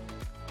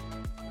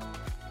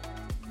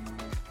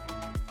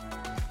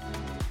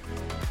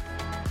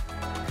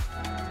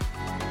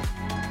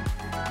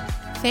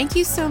 Thank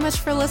you so much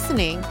for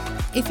listening.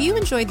 If you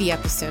enjoyed the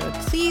episode,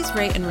 please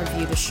rate and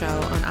review the show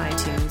on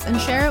iTunes and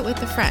share it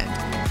with a friend.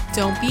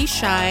 Don't be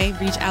shy.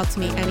 Reach out to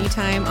me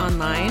anytime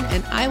online,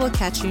 and I will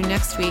catch you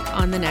next week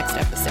on the next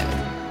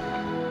episode.